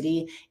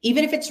intensity.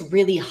 Even if it's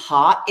really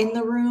hot in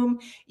the room,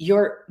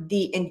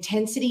 the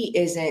intensity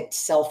isn't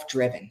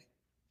self-driven.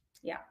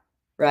 Yeah.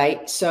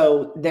 Right.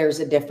 So there's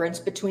a difference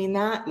between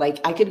that. Like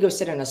I could go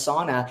sit in a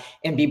sauna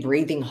and be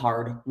breathing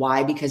hard.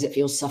 Why? Because it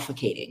feels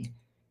suffocating,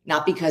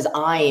 not because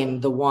I am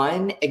the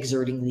one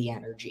exerting the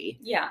energy.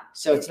 Yeah.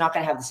 So it's not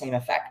going to have the same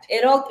effect.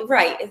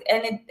 Right.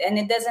 And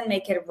it doesn't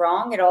make it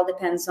wrong. It all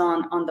depends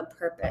on the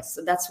purpose.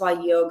 So that's why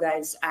yoga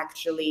is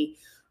actually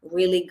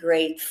really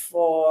great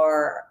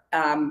for,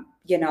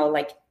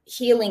 like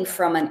healing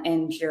from an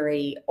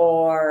injury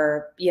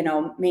or,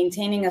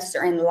 maintaining a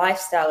certain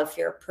lifestyle if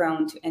you're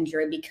prone to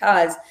injury,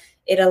 because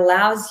it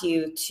allows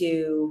you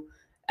to,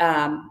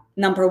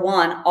 number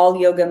one, all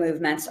yoga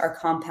movements are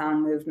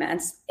compound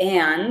movements.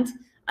 And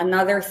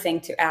another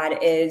thing to add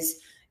is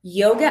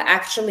yoga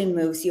actually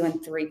moves you in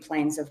 3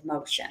 planes of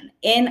motion.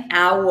 In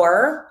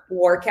our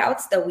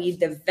workouts that we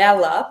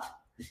develop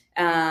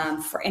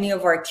for any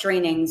of our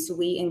trainings,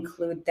 we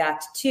include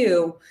that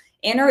too.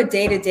 In our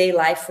day-to-day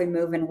life, we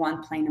move in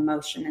 1 plane of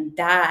motion, and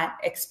that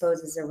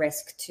exposes a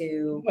risk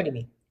to... What do you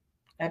mean?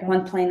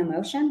 1 plane of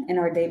motion in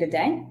our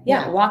day-to-day?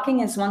 Yeah,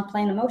 walking is 1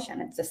 plane of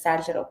motion. It's a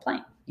sagittal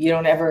plane. You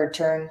don't ever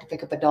turn to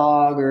pick up a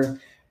dog or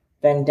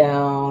bend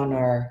down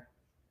or...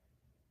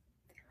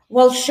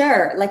 Well,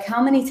 sure. Like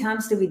how many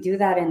times do we do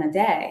that in a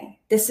day?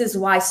 This is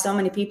why so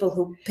many people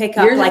who pick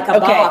up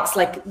box,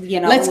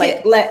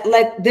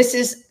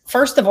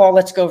 first of all,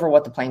 let's go over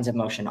what the planes of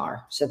motion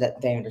are so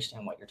that they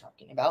understand what you're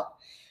talking about.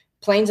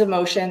 Planes of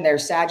motion,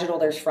 there's sagittal,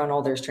 there's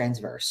frontal, there's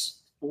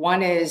transverse.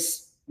 One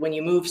is when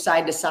you move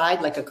side to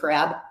side like a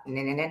crab.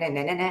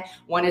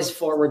 One is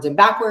forwards and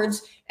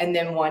backwards. And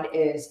then one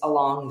is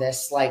along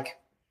this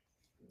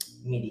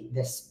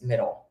this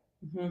middle.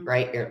 Mm-hmm.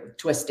 Right? You're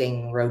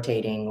twisting,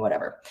 rotating,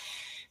 whatever.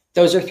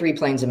 Those are 3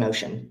 planes of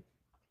motion.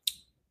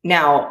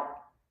 Now,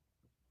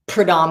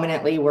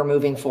 predominantly, we're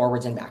moving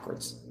forwards and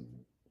backwards,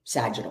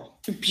 sagittal,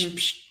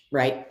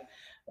 right?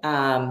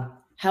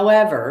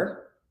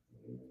 However,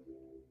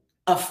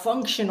 a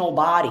functional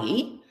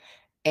body,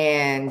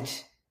 and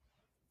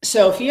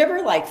so if you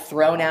ever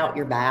thrown out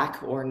your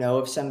back or know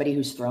of somebody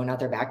who's thrown out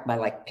their back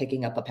by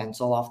picking up a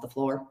pencil off the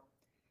floor,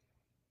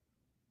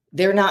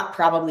 they're not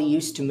probably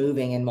used to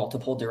moving in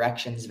multiple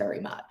directions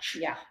very much.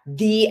 Yeah.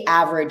 The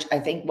average, I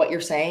think what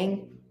you're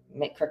saying,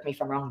 correct me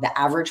if I'm wrong, the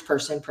average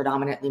person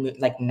predominantly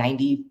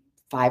 95%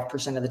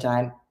 of the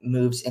time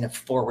moves in a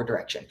forward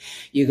direction.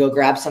 You go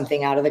grab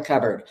something out of the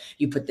cupboard.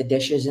 You put the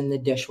dishes in the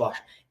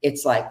dishwasher.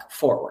 It's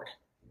forward.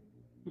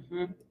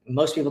 Mm-hmm.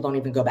 Most people don't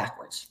even go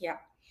backwards. Yeah.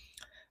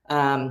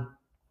 And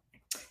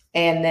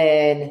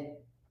then,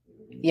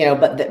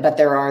 but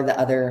there are the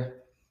other...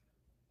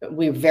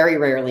 We very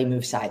rarely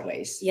move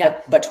sideways.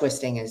 Yeah. But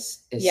twisting is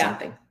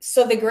something.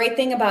 So the great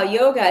thing about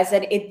yoga is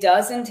that it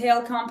does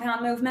entail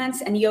compound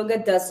movements, and yoga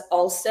does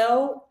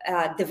also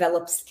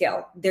develop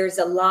skill. There's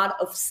a lot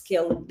of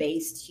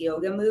skill-based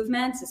yoga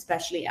movements,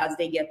 especially as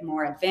they get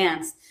more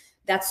advanced.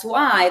 That's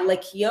why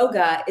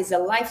yoga is a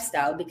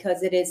lifestyle,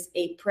 because it is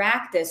a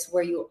practice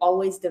where you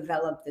always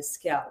develop the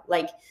skill.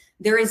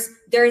 There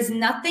is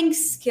nothing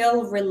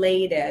skill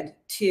related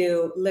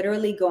to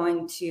literally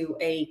going to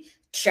a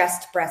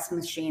chest press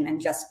machine and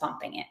just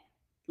pumping it.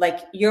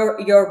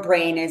 Your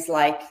brain is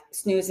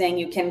snoozing.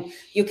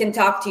 You can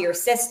talk to your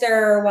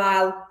sister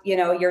while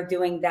you're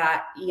doing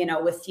that.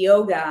 With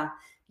yoga,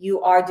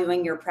 you are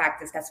doing your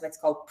practice. That's what it's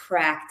called,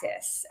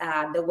 practice.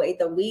 The way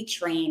that we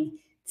train,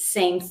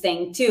 same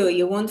thing too.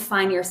 You won't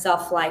find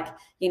yourself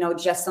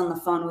just on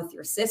the phone with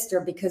your sister,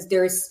 because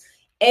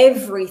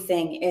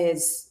everything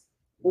is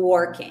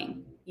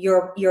working,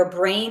 your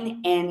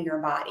brain and your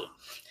body.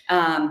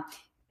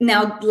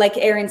 Now, like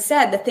Erin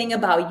said, the thing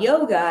about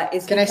yoga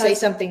is... Can I say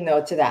something,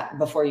 though, to that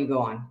before you go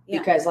on? Yeah.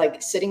 Because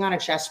sitting on a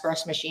chest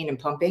press machine and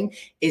pumping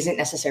isn't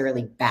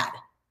necessarily bad.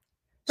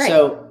 Right.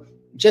 So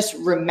just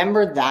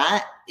remember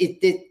that.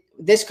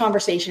 This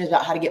conversation is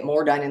about how to get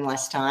more done in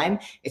less time.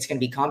 It's going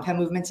to be compound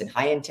movements and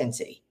high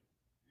intensity.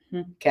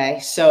 Mm-hmm. Okay.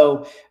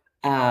 So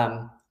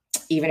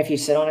even if you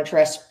sit on a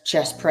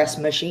chest press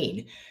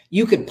machine,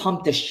 you could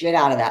pump the shit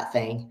out of that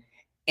thing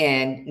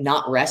and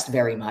not rest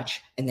very much,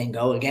 and then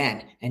go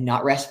again and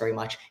not rest very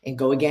much and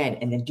go again,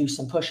 and then do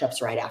some push-ups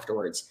right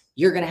afterwards.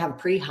 You're going to have a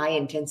pretty high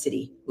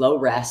intensity, low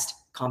rest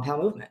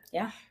compound movement.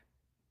 Yeah.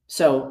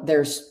 So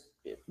there's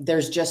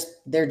they're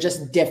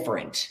just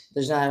different.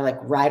 There's not like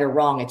right or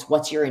wrong. It's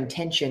what's your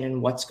intention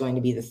and what's going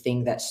to be the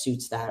thing that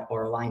suits that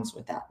or aligns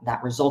with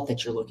that result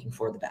that you're looking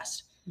for the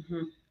best.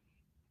 Mm-hmm.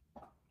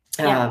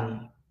 Yeah.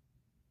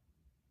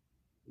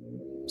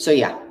 So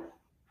yeah.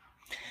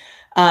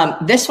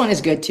 This one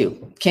is good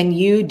too. Can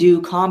you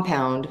do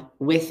compound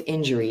with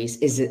injuries?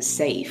 Is it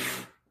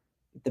safe?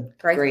 The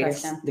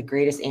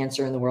greatest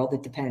answer in the world.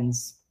 It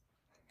depends.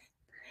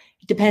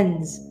 It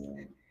depends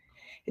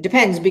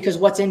because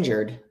what's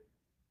injured?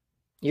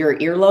 Your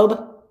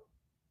earlobe?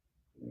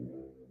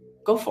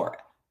 Go for it.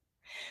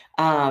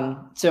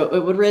 So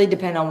it would really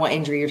depend on what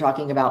injury you're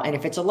talking about. And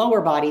if it's a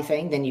lower body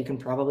thing, then you can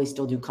probably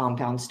still do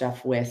compound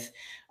stuff with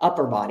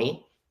upper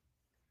body.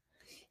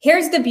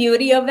 Here's the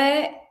beauty of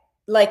it.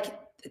 Like,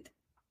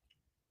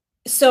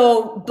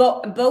 so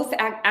both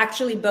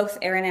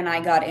Erin and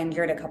I got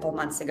injured a couple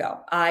months ago.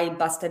 I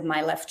busted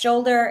my left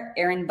shoulder.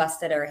 Erin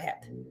busted her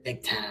hip.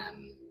 Big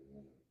time.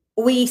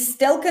 We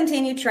still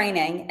continue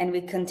training, and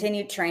we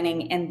continue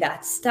training in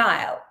that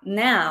style.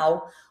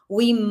 Now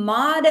we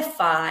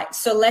modify.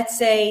 So let's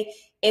say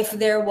if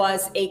there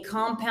was a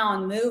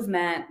compound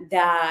movement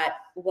that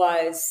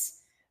was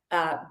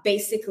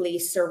basically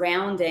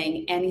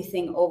surrounding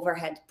anything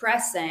overhead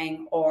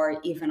pressing or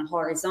even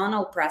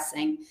horizontal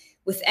pressing,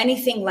 with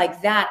anything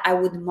like that, I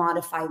would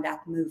modify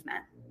that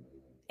movement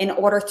in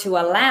order to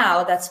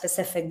allow that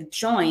specific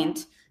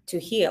joint to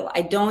heal.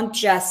 I don't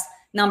just,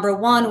 number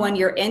one, when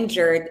you're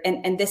injured,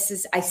 and this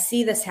is, I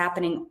see this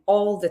happening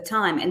all the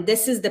time. And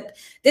this is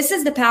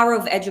the power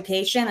of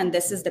education, and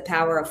this is the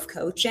power of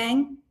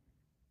coaching.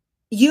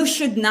 You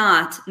should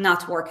not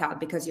work out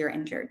because you're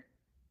injured.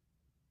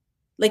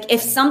 Like,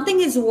 if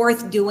something is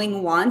worth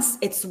doing once,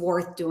 it's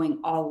worth doing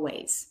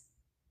always.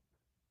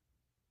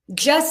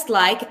 Just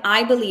like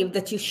I believe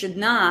that you should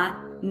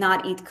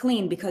not eat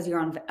clean because you're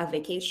on a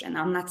vacation.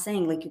 I'm not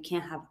saying like you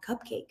can't have a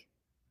cupcake.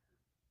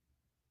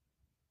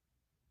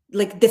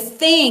 Like, the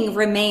thing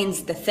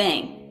remains the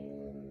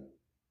thing.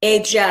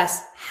 It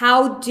just,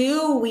 how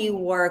do we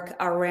work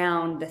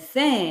around the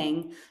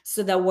thing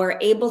so that we're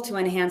able to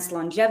enhance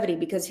longevity?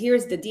 Because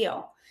here's the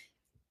deal.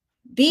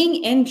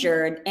 Being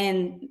injured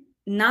and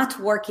not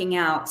working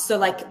out. So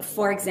like,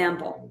 for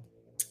example,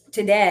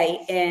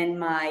 today in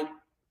my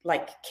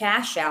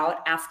cash out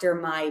after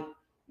my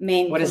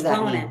main what does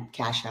component. That mean?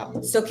 Cash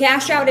out. So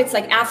cash out, it's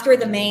like after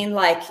the main,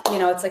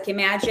 it's like,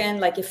 imagine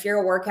like if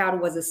your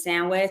workout was a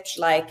sandwich,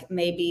 like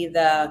maybe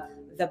the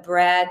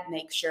bread,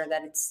 make sure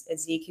that it's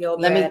Ezekiel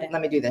bread.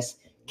 Let me do this.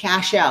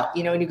 Cash out.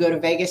 You know, when you go to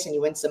Vegas and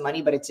you win some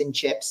money, but it's in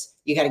chips,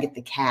 you got to get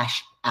the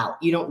cash out.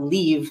 You don't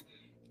leave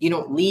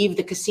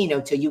the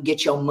casino till you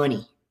get your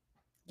money.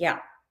 Yeah.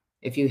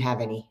 If you have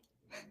any.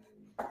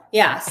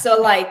 Yeah.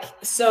 So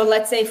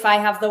let's say if I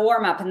have the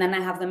warm up and then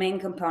I have the main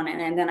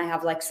component and then I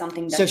have like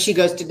something. So she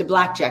goes to the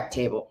blackjack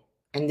table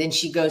and then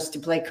she goes to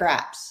play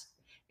craps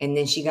and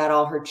then she got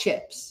all her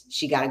chips.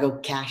 She got to go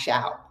cash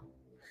out.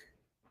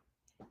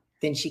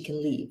 Then she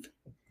can leave.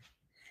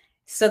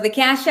 So the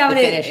cash out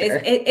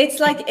it's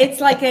like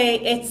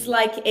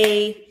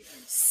a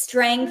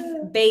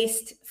strength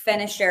based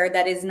finisher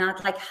that is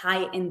not like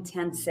high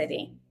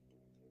intensity.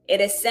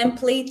 It is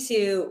simply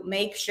to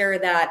make sure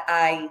that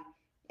I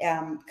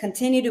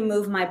continue to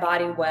move my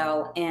body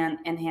well and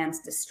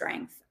enhance the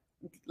strength,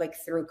 like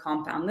through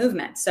compound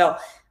movement. So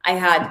I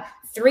had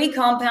 3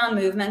 compound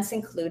movements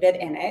included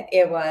in it.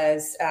 It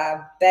was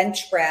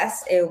bench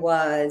press, it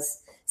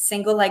was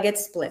single-legged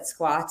split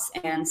squats,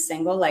 and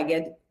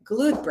single-legged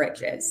glute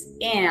bridges.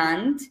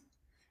 And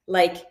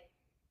like,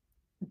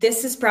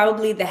 this is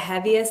probably the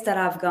heaviest that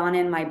I've gone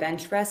in my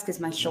bench press because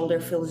my shoulder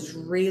feels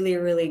really,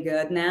 really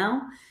good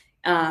now.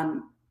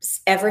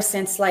 Ever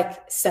since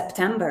like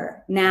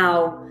September.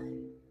 Now,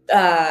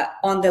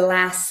 on the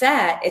last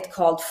set, it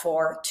called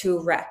for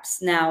 2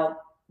 reps. Now,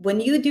 when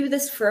you do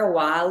this for a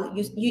while,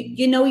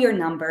 you know your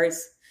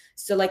numbers.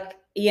 So like,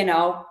 you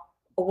know,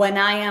 when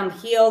I am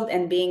healed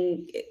and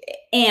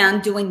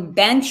doing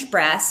bench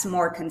press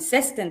more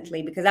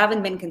consistently, because I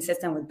haven't been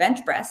consistent with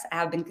bench press, I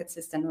have been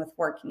consistent with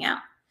working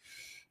out.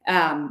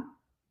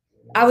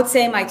 I would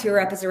say my 2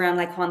 rep is around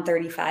like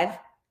 135.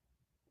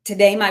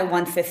 Today, my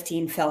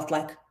 115 felt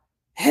like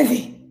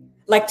heavy,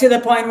 like to the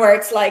point where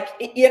it's like,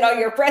 you know,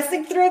 you're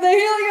pressing through the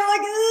heel, you're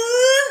like,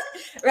 ugh!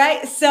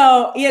 Right?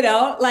 So, you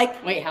know,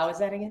 like, wait, how is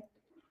that again?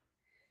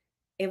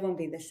 It won't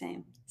be the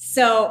same.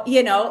 So,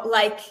 you know,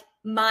 like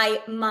my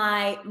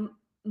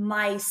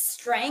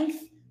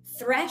strength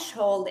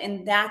threshold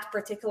in that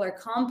particular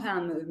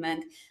compound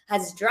movement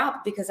has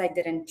dropped because I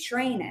didn't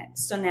train it.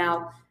 So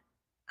now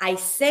I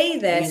say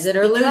this, use it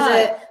or lose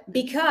it,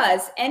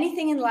 because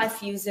anything in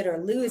life, use it or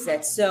lose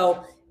it.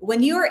 So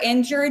when you're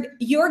injured,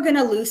 you're going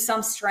to lose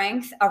some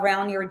strength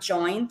around your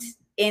joint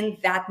in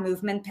that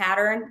movement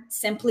pattern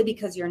simply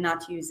because you're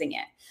not using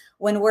it.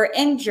 When we're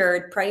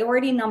injured,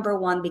 priority number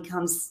 1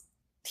 becomes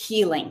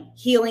healing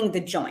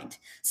the joint.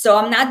 So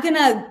I'm not going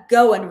to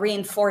go and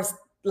reinforce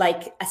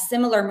like a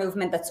similar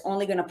movement that's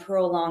only going to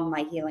prolong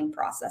my healing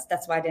process.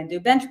 That's why I didn't do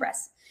bench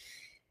press.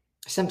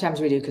 Sometimes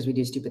we do because we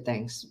do stupid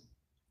things.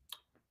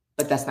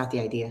 But that's not the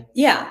idea.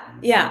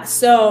 Yeah.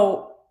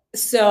 So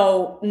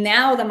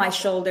now that my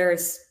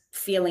shoulder's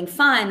feeling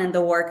fine and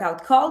the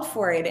workout called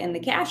for it and the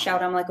cash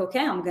out, I'm like,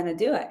 okay, I'm going to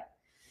do it.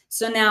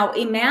 So now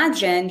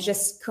imagine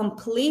just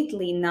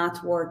completely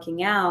not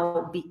working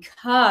out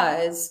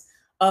because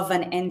of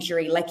an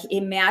injury. Like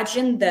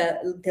imagine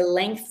the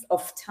length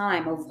of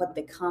time of what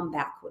the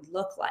comeback would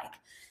look like.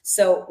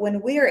 So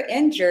when we are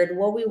injured,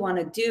 what we want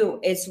to do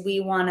is we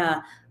want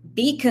to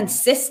be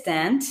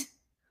consistent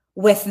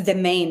with the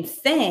main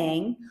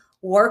thing,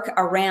 work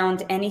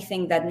around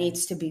anything that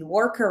needs to be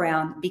worked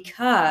around,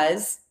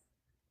 because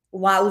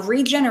while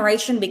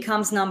regeneration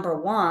becomes number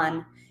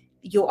one,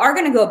 you are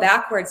going to go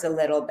backwards a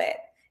little bit.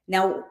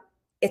 Now,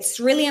 it's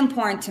really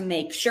important to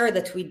make sure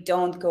that we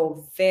don't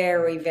go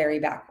very, very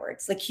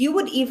backwards. Like you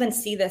would even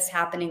see this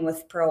happening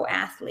with pro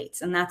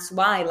athletes. And that's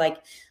why like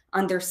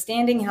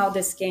understanding how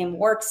this game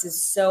works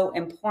is so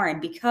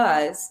important,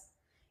 because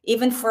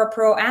even for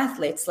pro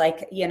athletes,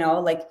 like, you know,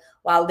 like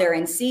while they're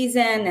in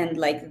season and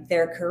like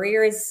their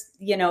career is,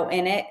 you know,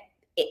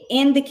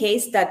 in the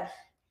case that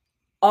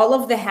all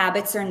of the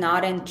habits are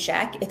not in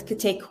check, it could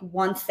take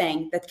one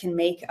thing that can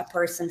make a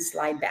person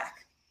slide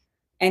back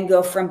and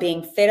go from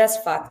being fit as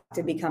fuck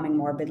to becoming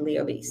morbidly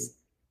obese.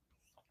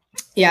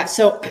 Yeah.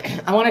 So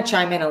I want to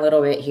chime in a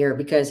little bit here,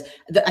 because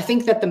I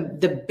think that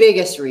the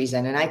biggest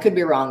reason, and I could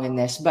be wrong in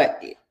this,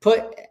 but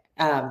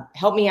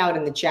help me out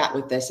in the chat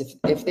with this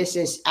if this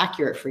is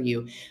accurate for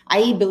you.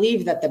 I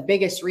believe that the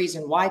biggest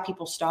reason why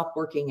people stop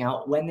working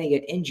out when they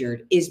get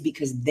injured is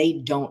because they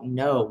don't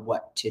know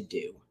what to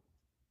do.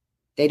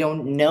 They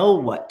don't know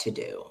what to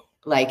do.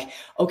 Like,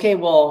 okay,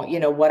 well, you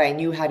know, what I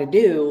knew how to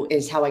do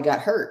is how I got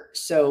hurt.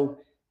 So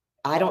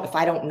if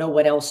I don't know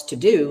what else to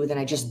do, then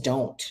I just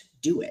don't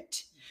do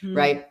it. Mm-hmm.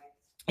 Right.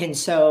 And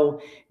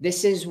so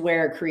this is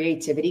where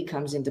creativity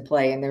comes into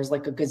play. And there's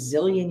like a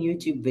gazillion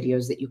YouTube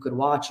videos that you could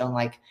watch on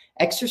like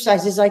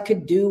exercises I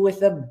could do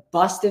with a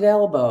busted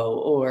elbow,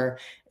 or,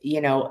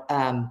 you know,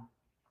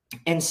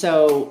 and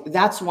so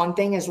that's one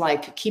thing, is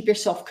like, keep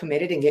yourself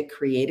committed and get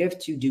creative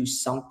to do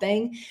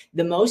something.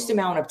 The most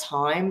amount of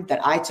time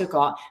that I took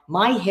off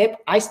my hip,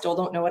 I still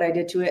don't know what I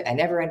did to it. I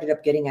never ended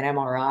up getting an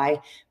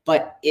MRI,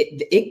 but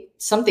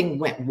something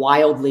went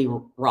wildly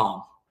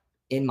wrong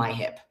in my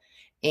hip,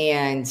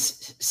 and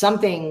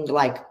something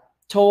like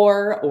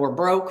tore or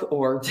broke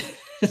or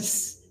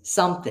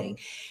something,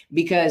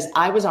 because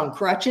I was on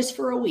crutches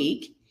for a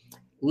week,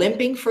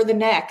 limping for the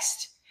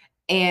next,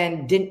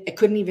 and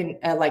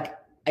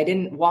I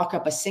didn't walk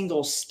up a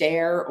single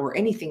stair or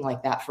anything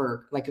like that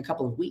for like a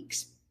couple of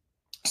weeks.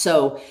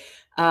 So,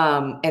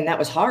 and that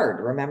was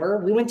hard.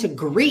 Remember, we went to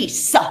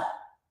Greece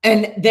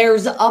and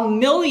there's a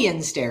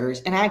million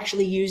stairs, and I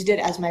actually used it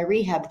as my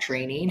rehab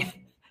training.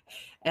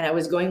 And I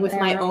was going with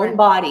my own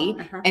body.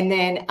 Uh-huh. And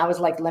then I was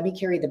like, let me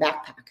carry the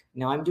backpack.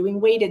 Now I'm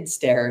doing weighted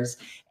stairs.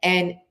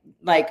 And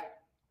like,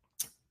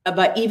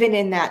 but even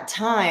in that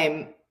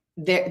time,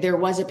 there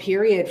was a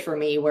period for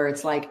me where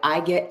it's like, I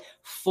get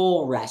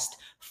full rest,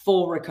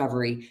 full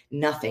recovery,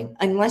 nothing.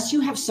 Unless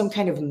you have some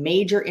kind of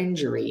major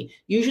injury,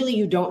 usually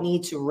you don't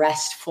need to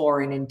rest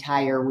for an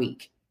entire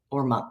week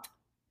or month.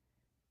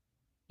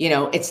 You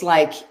know, it's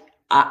like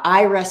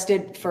I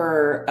rested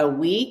for a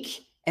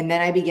week, and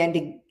then I began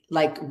to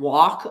like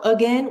walk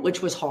again,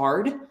 which was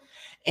hard.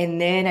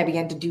 And then I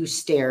began to do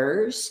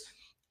stairs.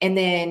 And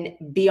then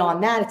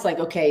beyond that, it's like,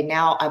 okay,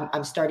 now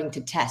I'm starting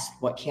to test.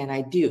 What can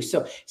I do?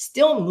 So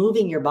still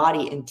moving your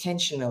body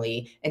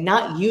intentionally, and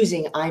not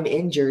using I'm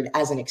injured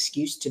as an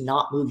excuse to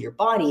not move your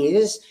body.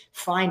 Is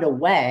find a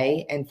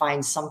way and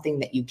find something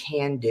that you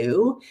can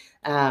do.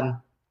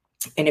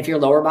 And if your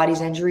lower body's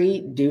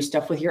injury, do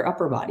stuff with your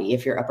upper body.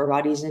 If your upper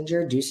body's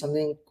injured, do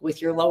something with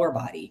your lower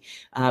body.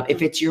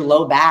 If it's your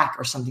low back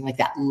or something like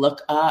that,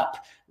 look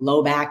up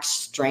low back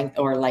strength,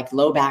 or like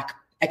low back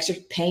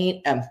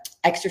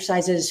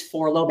exercises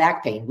for low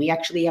back pain. We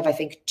actually have, I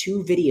think,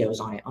 2 videos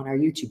on it on our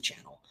YouTube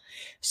channel.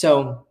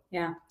 So,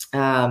 yeah,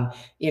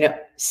 you know,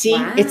 see,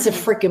 wow. It's a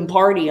freaking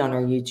party on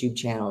our YouTube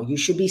channel. You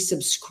should be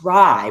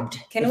subscribed.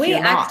 Can we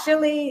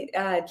actually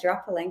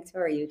drop a link to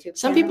our YouTube channel?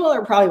 Some people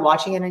are probably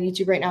watching it on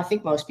YouTube right now. I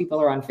think most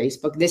people are on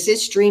Facebook. This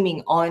is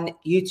streaming on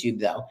YouTube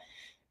though.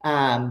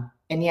 And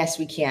yes,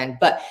 we can,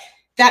 but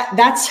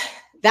that's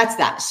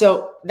that.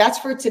 So that's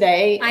for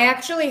today. I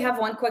actually have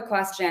one quick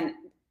question.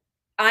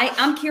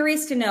 I'm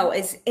curious to know,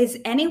 is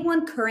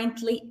anyone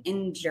currently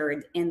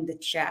injured in the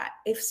chat?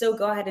 If so,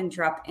 go ahead and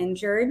drop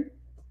injured,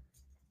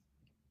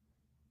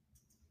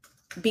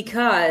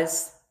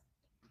 because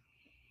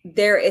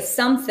there is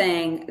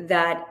something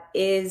that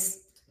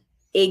is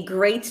a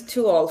great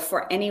tool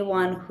for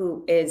anyone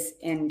who is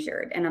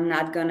injured. And I'm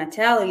not going to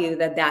tell you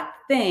that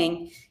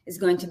thing is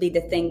going to be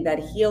the thing that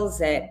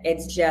heals it.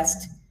 It's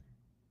just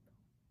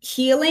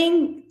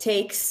healing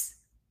takes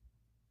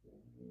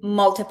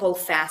multiple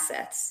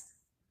facets.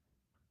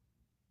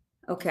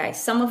 Okay,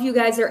 some of you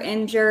guys are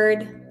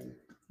injured.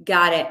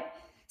 Got it.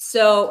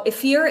 So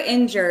if you're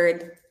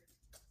injured,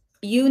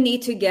 you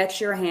need to get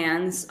your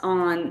hands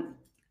on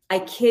I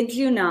kid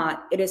you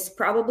not, it is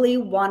probably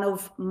one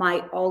of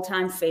my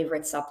all-time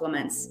favorite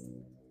supplements.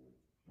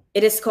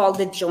 It is called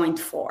the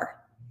Joint4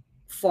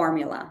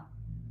 formula.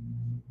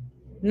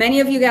 Many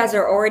of you guys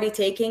are already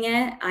taking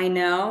it. I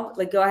know.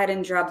 Like, go ahead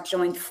and drop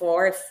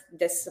Joint4 if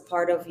this is a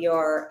part of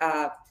your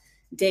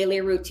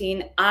daily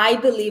routine. I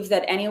believe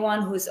that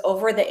anyone who's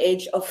over the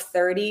age of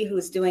 30,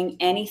 who's doing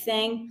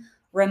anything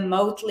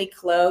remotely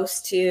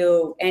close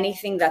to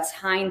anything that's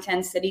high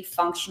intensity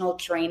functional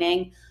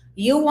training,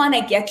 you want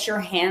to get your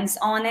hands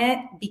on it,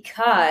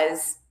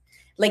 because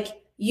like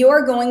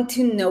you're going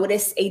to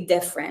notice a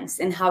difference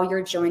in how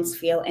your joints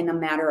feel in a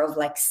matter of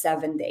like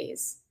 7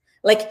 days.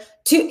 Like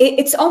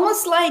it's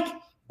almost like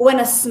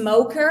when a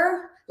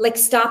smoker like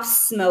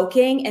stops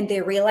smoking and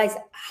they realize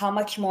how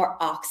much more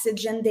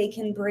oxygen they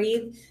can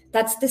breathe.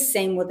 That's the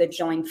same with the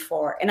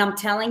Joint4. And I'm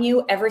telling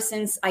you, ever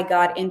since I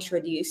got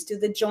introduced to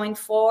the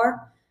Joint4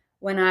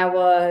 when I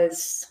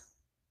was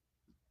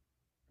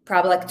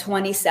probably like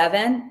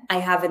 27, I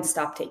haven't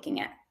stopped taking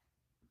it.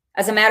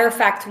 As a matter of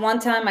fact, one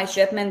time my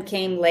shipment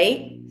came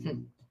late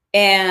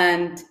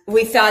and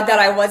we thought that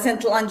I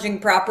wasn't lunging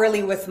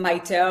properly with my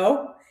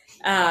toe.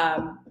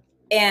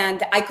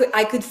 And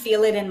I could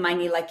feel it in my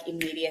knee, like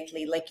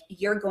immediately, like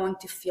you're going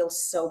to feel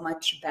so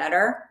much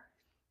better,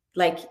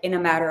 like in a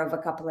matter of a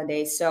couple of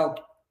days. So,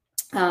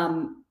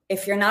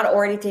 if you're not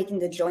already taking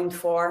the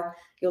Joint4,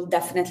 you'll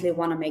definitely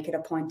want to make it a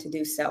point to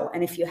do so.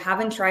 And if you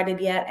haven't tried it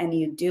yet and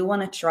you do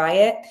want to try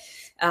it,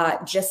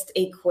 just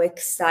a quick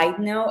side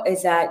note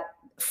is that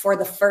for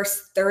the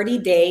first 30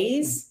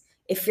 days,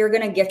 if you're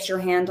going to get your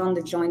hand on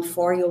the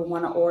Joint4, you'll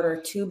want to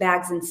order 2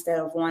 bags instead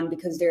of 1,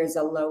 because there is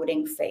a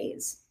loading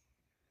phase.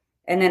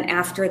 And then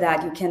after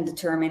that, you can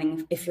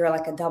determine if you're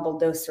like a double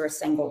dose or a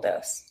single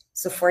dose.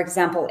 So for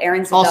example,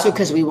 Erin's also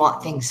because we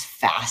want things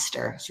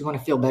faster. So you want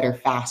to feel better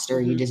faster.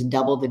 Mm-hmm. You just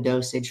double the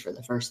dosage for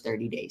the first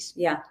 30 days.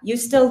 Yeah. You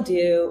still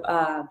do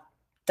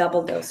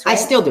double dose, right? I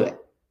still do it.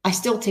 I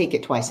still take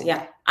it twice a day.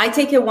 Yeah. I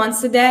take it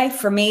once a day.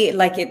 For me,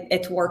 like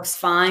it works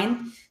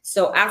fine.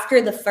 So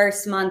after the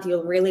first month,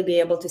 you'll really be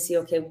able to see,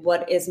 okay,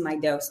 what is my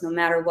dose? No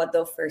matter what,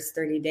 the first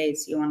 30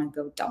 days, you want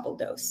to go double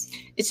dose.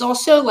 It's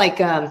also like,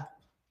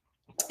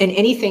 and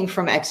anything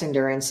from X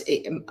Endurance,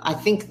 I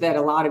think that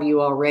a lot of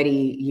you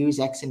already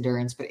use X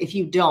Endurance, but if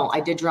you don't, I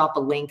did drop a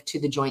link to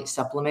the joint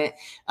supplement.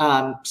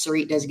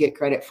 Sarit does get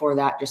credit for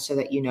that, just so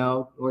that you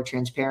know, we're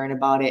transparent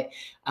about it.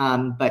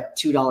 But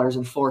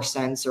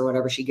 $2.04 or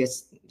whatever she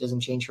gets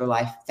doesn't change her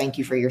life. Thank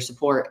you for your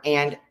support,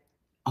 and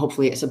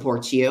hopefully it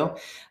supports you.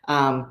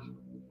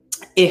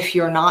 If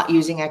you're not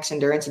using X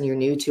Endurance and you're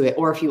new to it,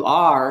 or if you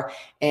are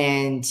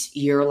and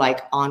you're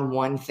like on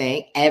one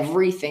thing,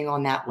 everything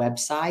on that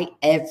website,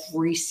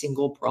 every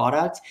single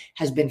product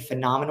has been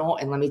phenomenal.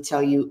 And let me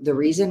tell you, the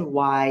reason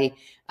why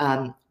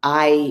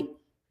I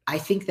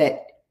think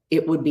that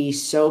it would be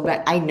so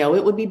bad. I know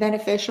it would be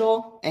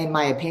beneficial. And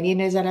my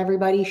opinion is that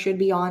everybody should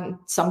be on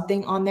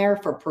something on there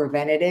for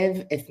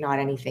preventative, if not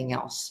anything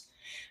else.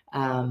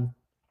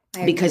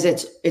 Because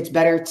it's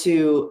better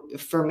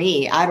for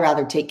me, I'd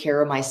rather take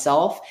care of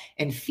myself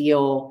and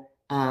feel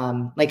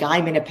like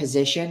I'm in a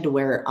position to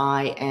where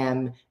I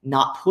am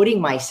not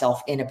putting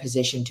myself in a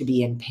position to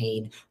be in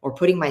pain or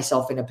putting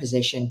myself in a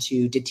position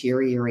to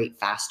deteriorate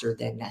faster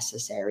than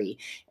necessary.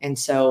 And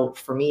so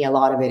for me, a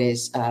lot of it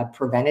is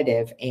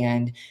preventative,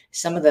 and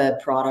some of the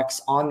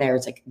products on there,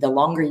 it's like the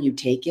longer you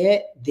take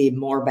it, the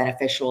more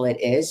beneficial it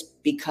is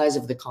because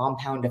of the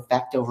compound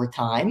effect over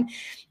time.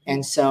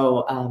 And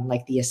so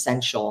like the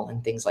essential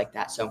and things like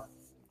that. So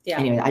yeah.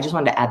 Anyway, I just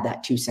wanted to add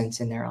that 2 cents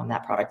in there on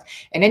that product.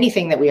 And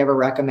anything that we ever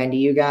recommend to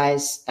you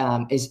guys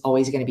is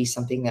always going to be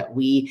something that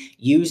we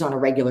use on a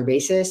regular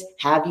basis,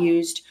 have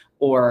used,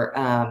 or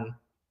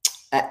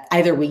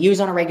either we use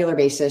on a regular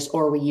basis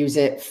or we use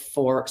it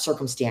for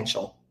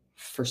circumstantial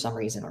for some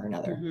reason or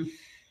another. Mm-hmm.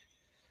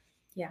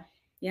 Yeah.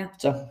 Yeah.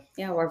 So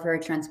yeah, we're very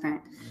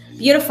transparent.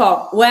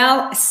 Beautiful.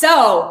 Well,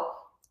 so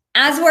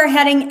as we're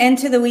heading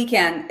into the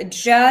weekend,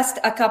 just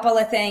a couple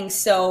of things.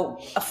 So,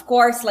 of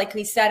course, like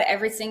we said,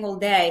 every single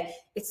day,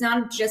 it's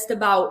not just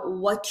about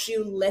what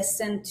you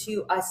listen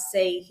to us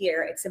say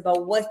here. It's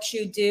about what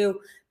you do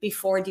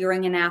before,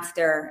 during, and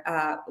after,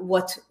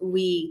 what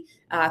we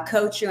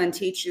coach you and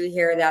teach you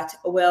here that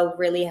will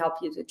really help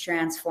you to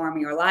transform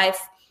your life.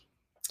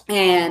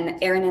 And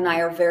Erin and I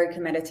are very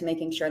committed to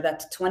making sure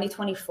that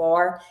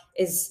 2024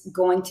 is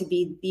going to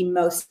be the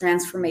most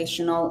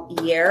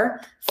transformational year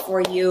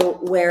for you,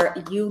 where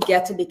you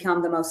get to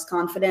become the most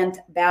confident,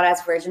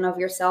 badass version of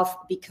yourself,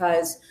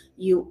 because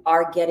you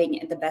are getting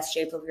in the best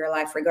shape of your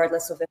life,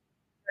 regardless of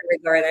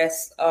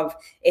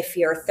if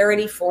you're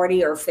 30,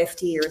 40, or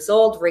 50 years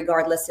old,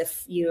 regardless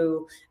if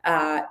you,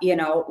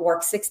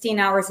 work 16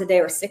 hours a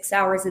day or 6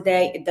 hours a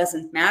day, it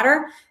doesn't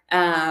matter.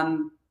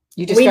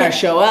 You just got to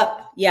show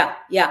up. Yeah.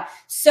 Yeah.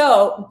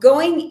 So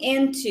going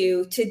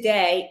into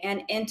today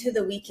and into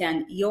the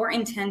weekend, your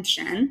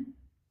intention,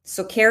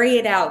 so carry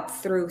it out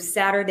through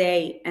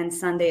Saturday and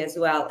Sunday as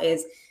well,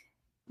 is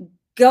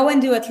go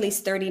and do at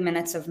least 30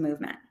 minutes of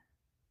movement.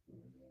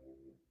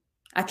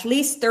 At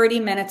least 30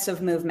 minutes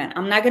of movement.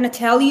 I'm not going to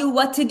tell you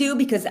what to do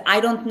because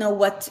I don't know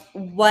what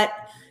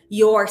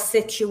your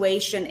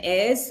situation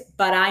is,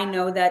 but I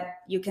know that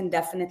you can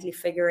definitely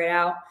figure it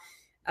out.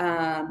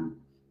 I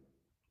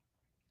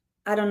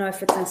don't know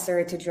if it's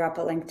necessary to drop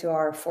a link to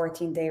our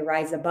 14-day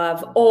Rise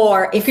Above,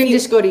 or if you can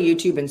just go to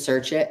YouTube and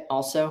search it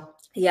also.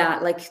 Yeah,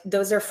 like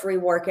those are free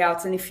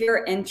workouts. And if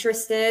you're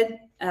interested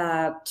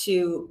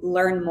to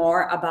learn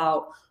more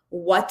about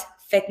what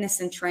fitness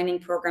and training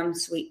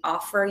programs we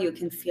offer, you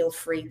can feel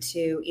free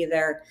to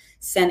either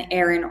send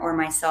Erin or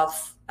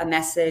myself a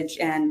message,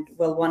 and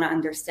we'll want to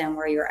understand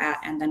where you're at,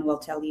 and then we'll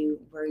tell you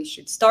where you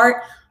should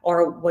start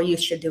or what you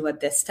should do at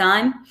this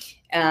time,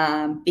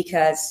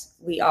 because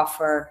we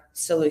offer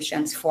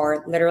solutions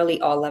for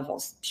literally all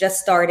levels.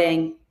 Just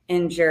starting,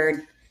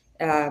 injured,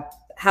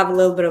 have a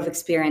little bit of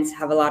experience,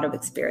 have a lot of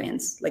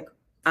experience. Like,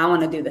 I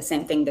want to do the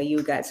same thing that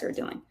you guys are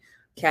doing.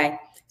 Okay.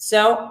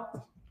 So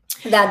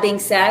that being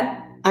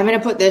said, I'm going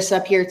to put this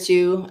up here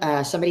too.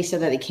 Somebody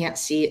said that they can't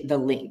see the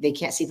link. They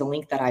can't see the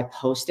link that I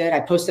posted. I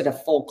posted a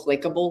full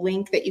clickable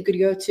link that you could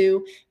go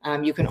to.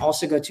 You can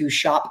also go to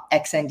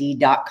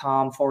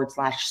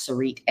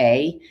shopxnd.com/Sarit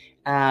A.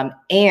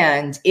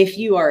 And if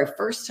you are a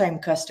first-time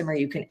customer,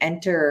 you can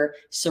enter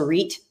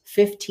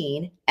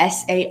Sarit15,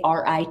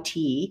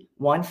 SARIT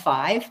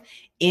 15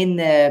 in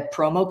the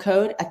promo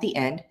code at the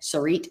end,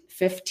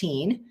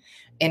 Sarit15,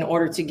 in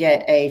order to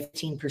get a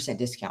 15%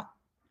 discount.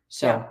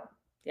 So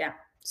yeah.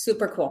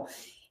 Super cool.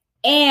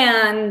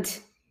 And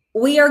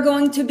we are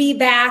going to be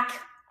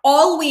back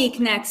all week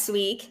next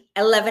week,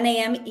 11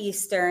 a.m.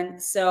 Eastern.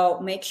 So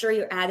make sure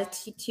you add it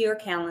to your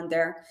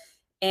calendar.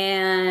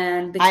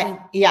 And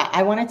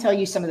I want to tell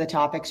you some of the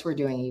topics we're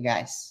doing, you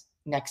guys,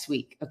 next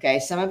week. Okay.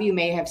 Some of you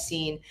may have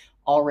seen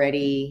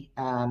already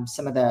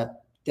some of the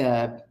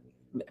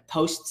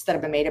posts that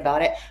have been made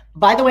about it.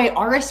 By the way,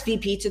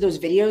 RSVP to those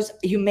videos.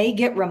 You may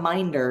get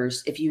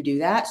reminders if you do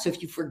that. So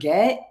if you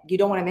forget, you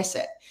don't want to miss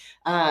it.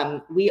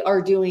 We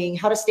are doing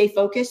how to stay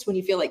focused when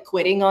you feel like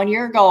quitting on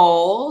your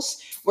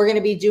goals. We're going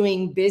to be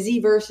doing busy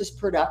versus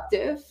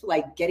productive,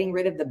 like getting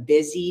rid of the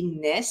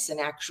busyness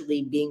and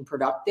actually being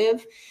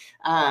productive.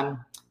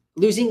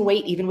 Losing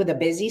weight even with a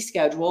busy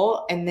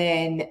schedule. And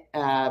then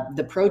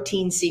the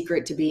protein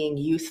secret to being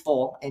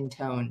youthful and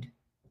toned.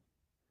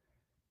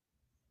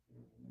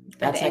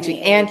 That's next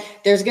week. And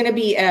there's going to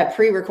be a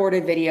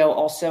pre-recorded video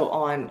also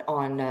on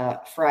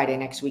Friday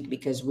next week,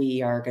 because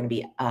we are going to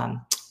be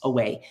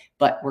away,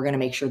 but we're going to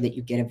make sure that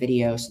you get a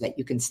video so that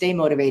you can stay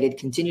motivated,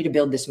 continue to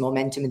build this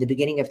momentum in the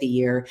beginning of the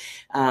year,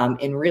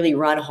 and really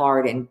run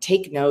hard and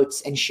take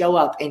notes and show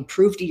up and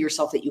prove to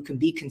yourself that you can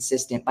be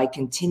consistent by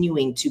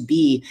continuing to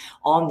be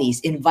on these.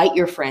 Invite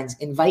your friends,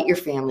 invite your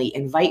family,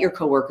 invite your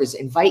coworkers,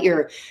 invite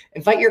your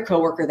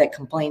coworker that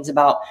complains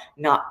about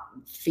not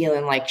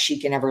feeling like she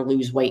can ever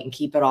lose weight and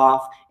keep it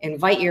off.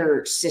 Invite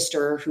your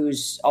sister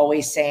who's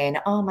always saying,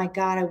 oh my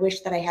God, I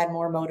wish that I had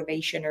more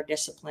motivation or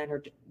discipline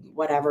or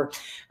whatever.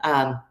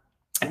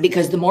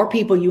 Because the more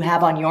people you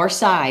have on your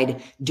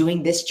side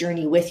doing this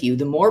journey with you,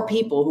 the more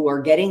people who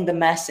are getting the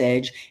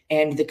message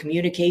and the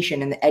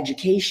communication and the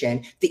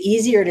education, the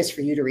easier it is for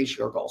you to reach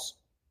your goals.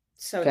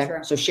 So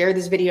true. So share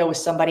this video with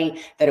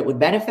somebody that it would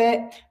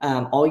benefit,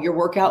 all your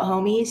workout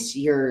homies,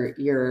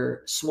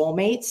 your swole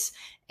mates,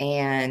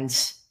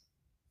 and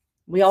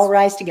we all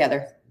rise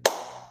together.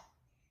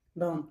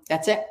 Boom.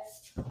 That's it.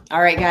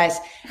 All right, guys.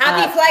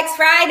 Happy Flex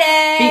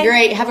Friday. Be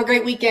great. Have a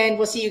great weekend.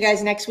 We'll see you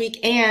guys next week,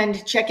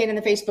 and check in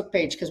the Facebook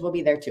page because we'll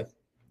be there too.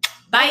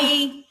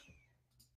 Bye.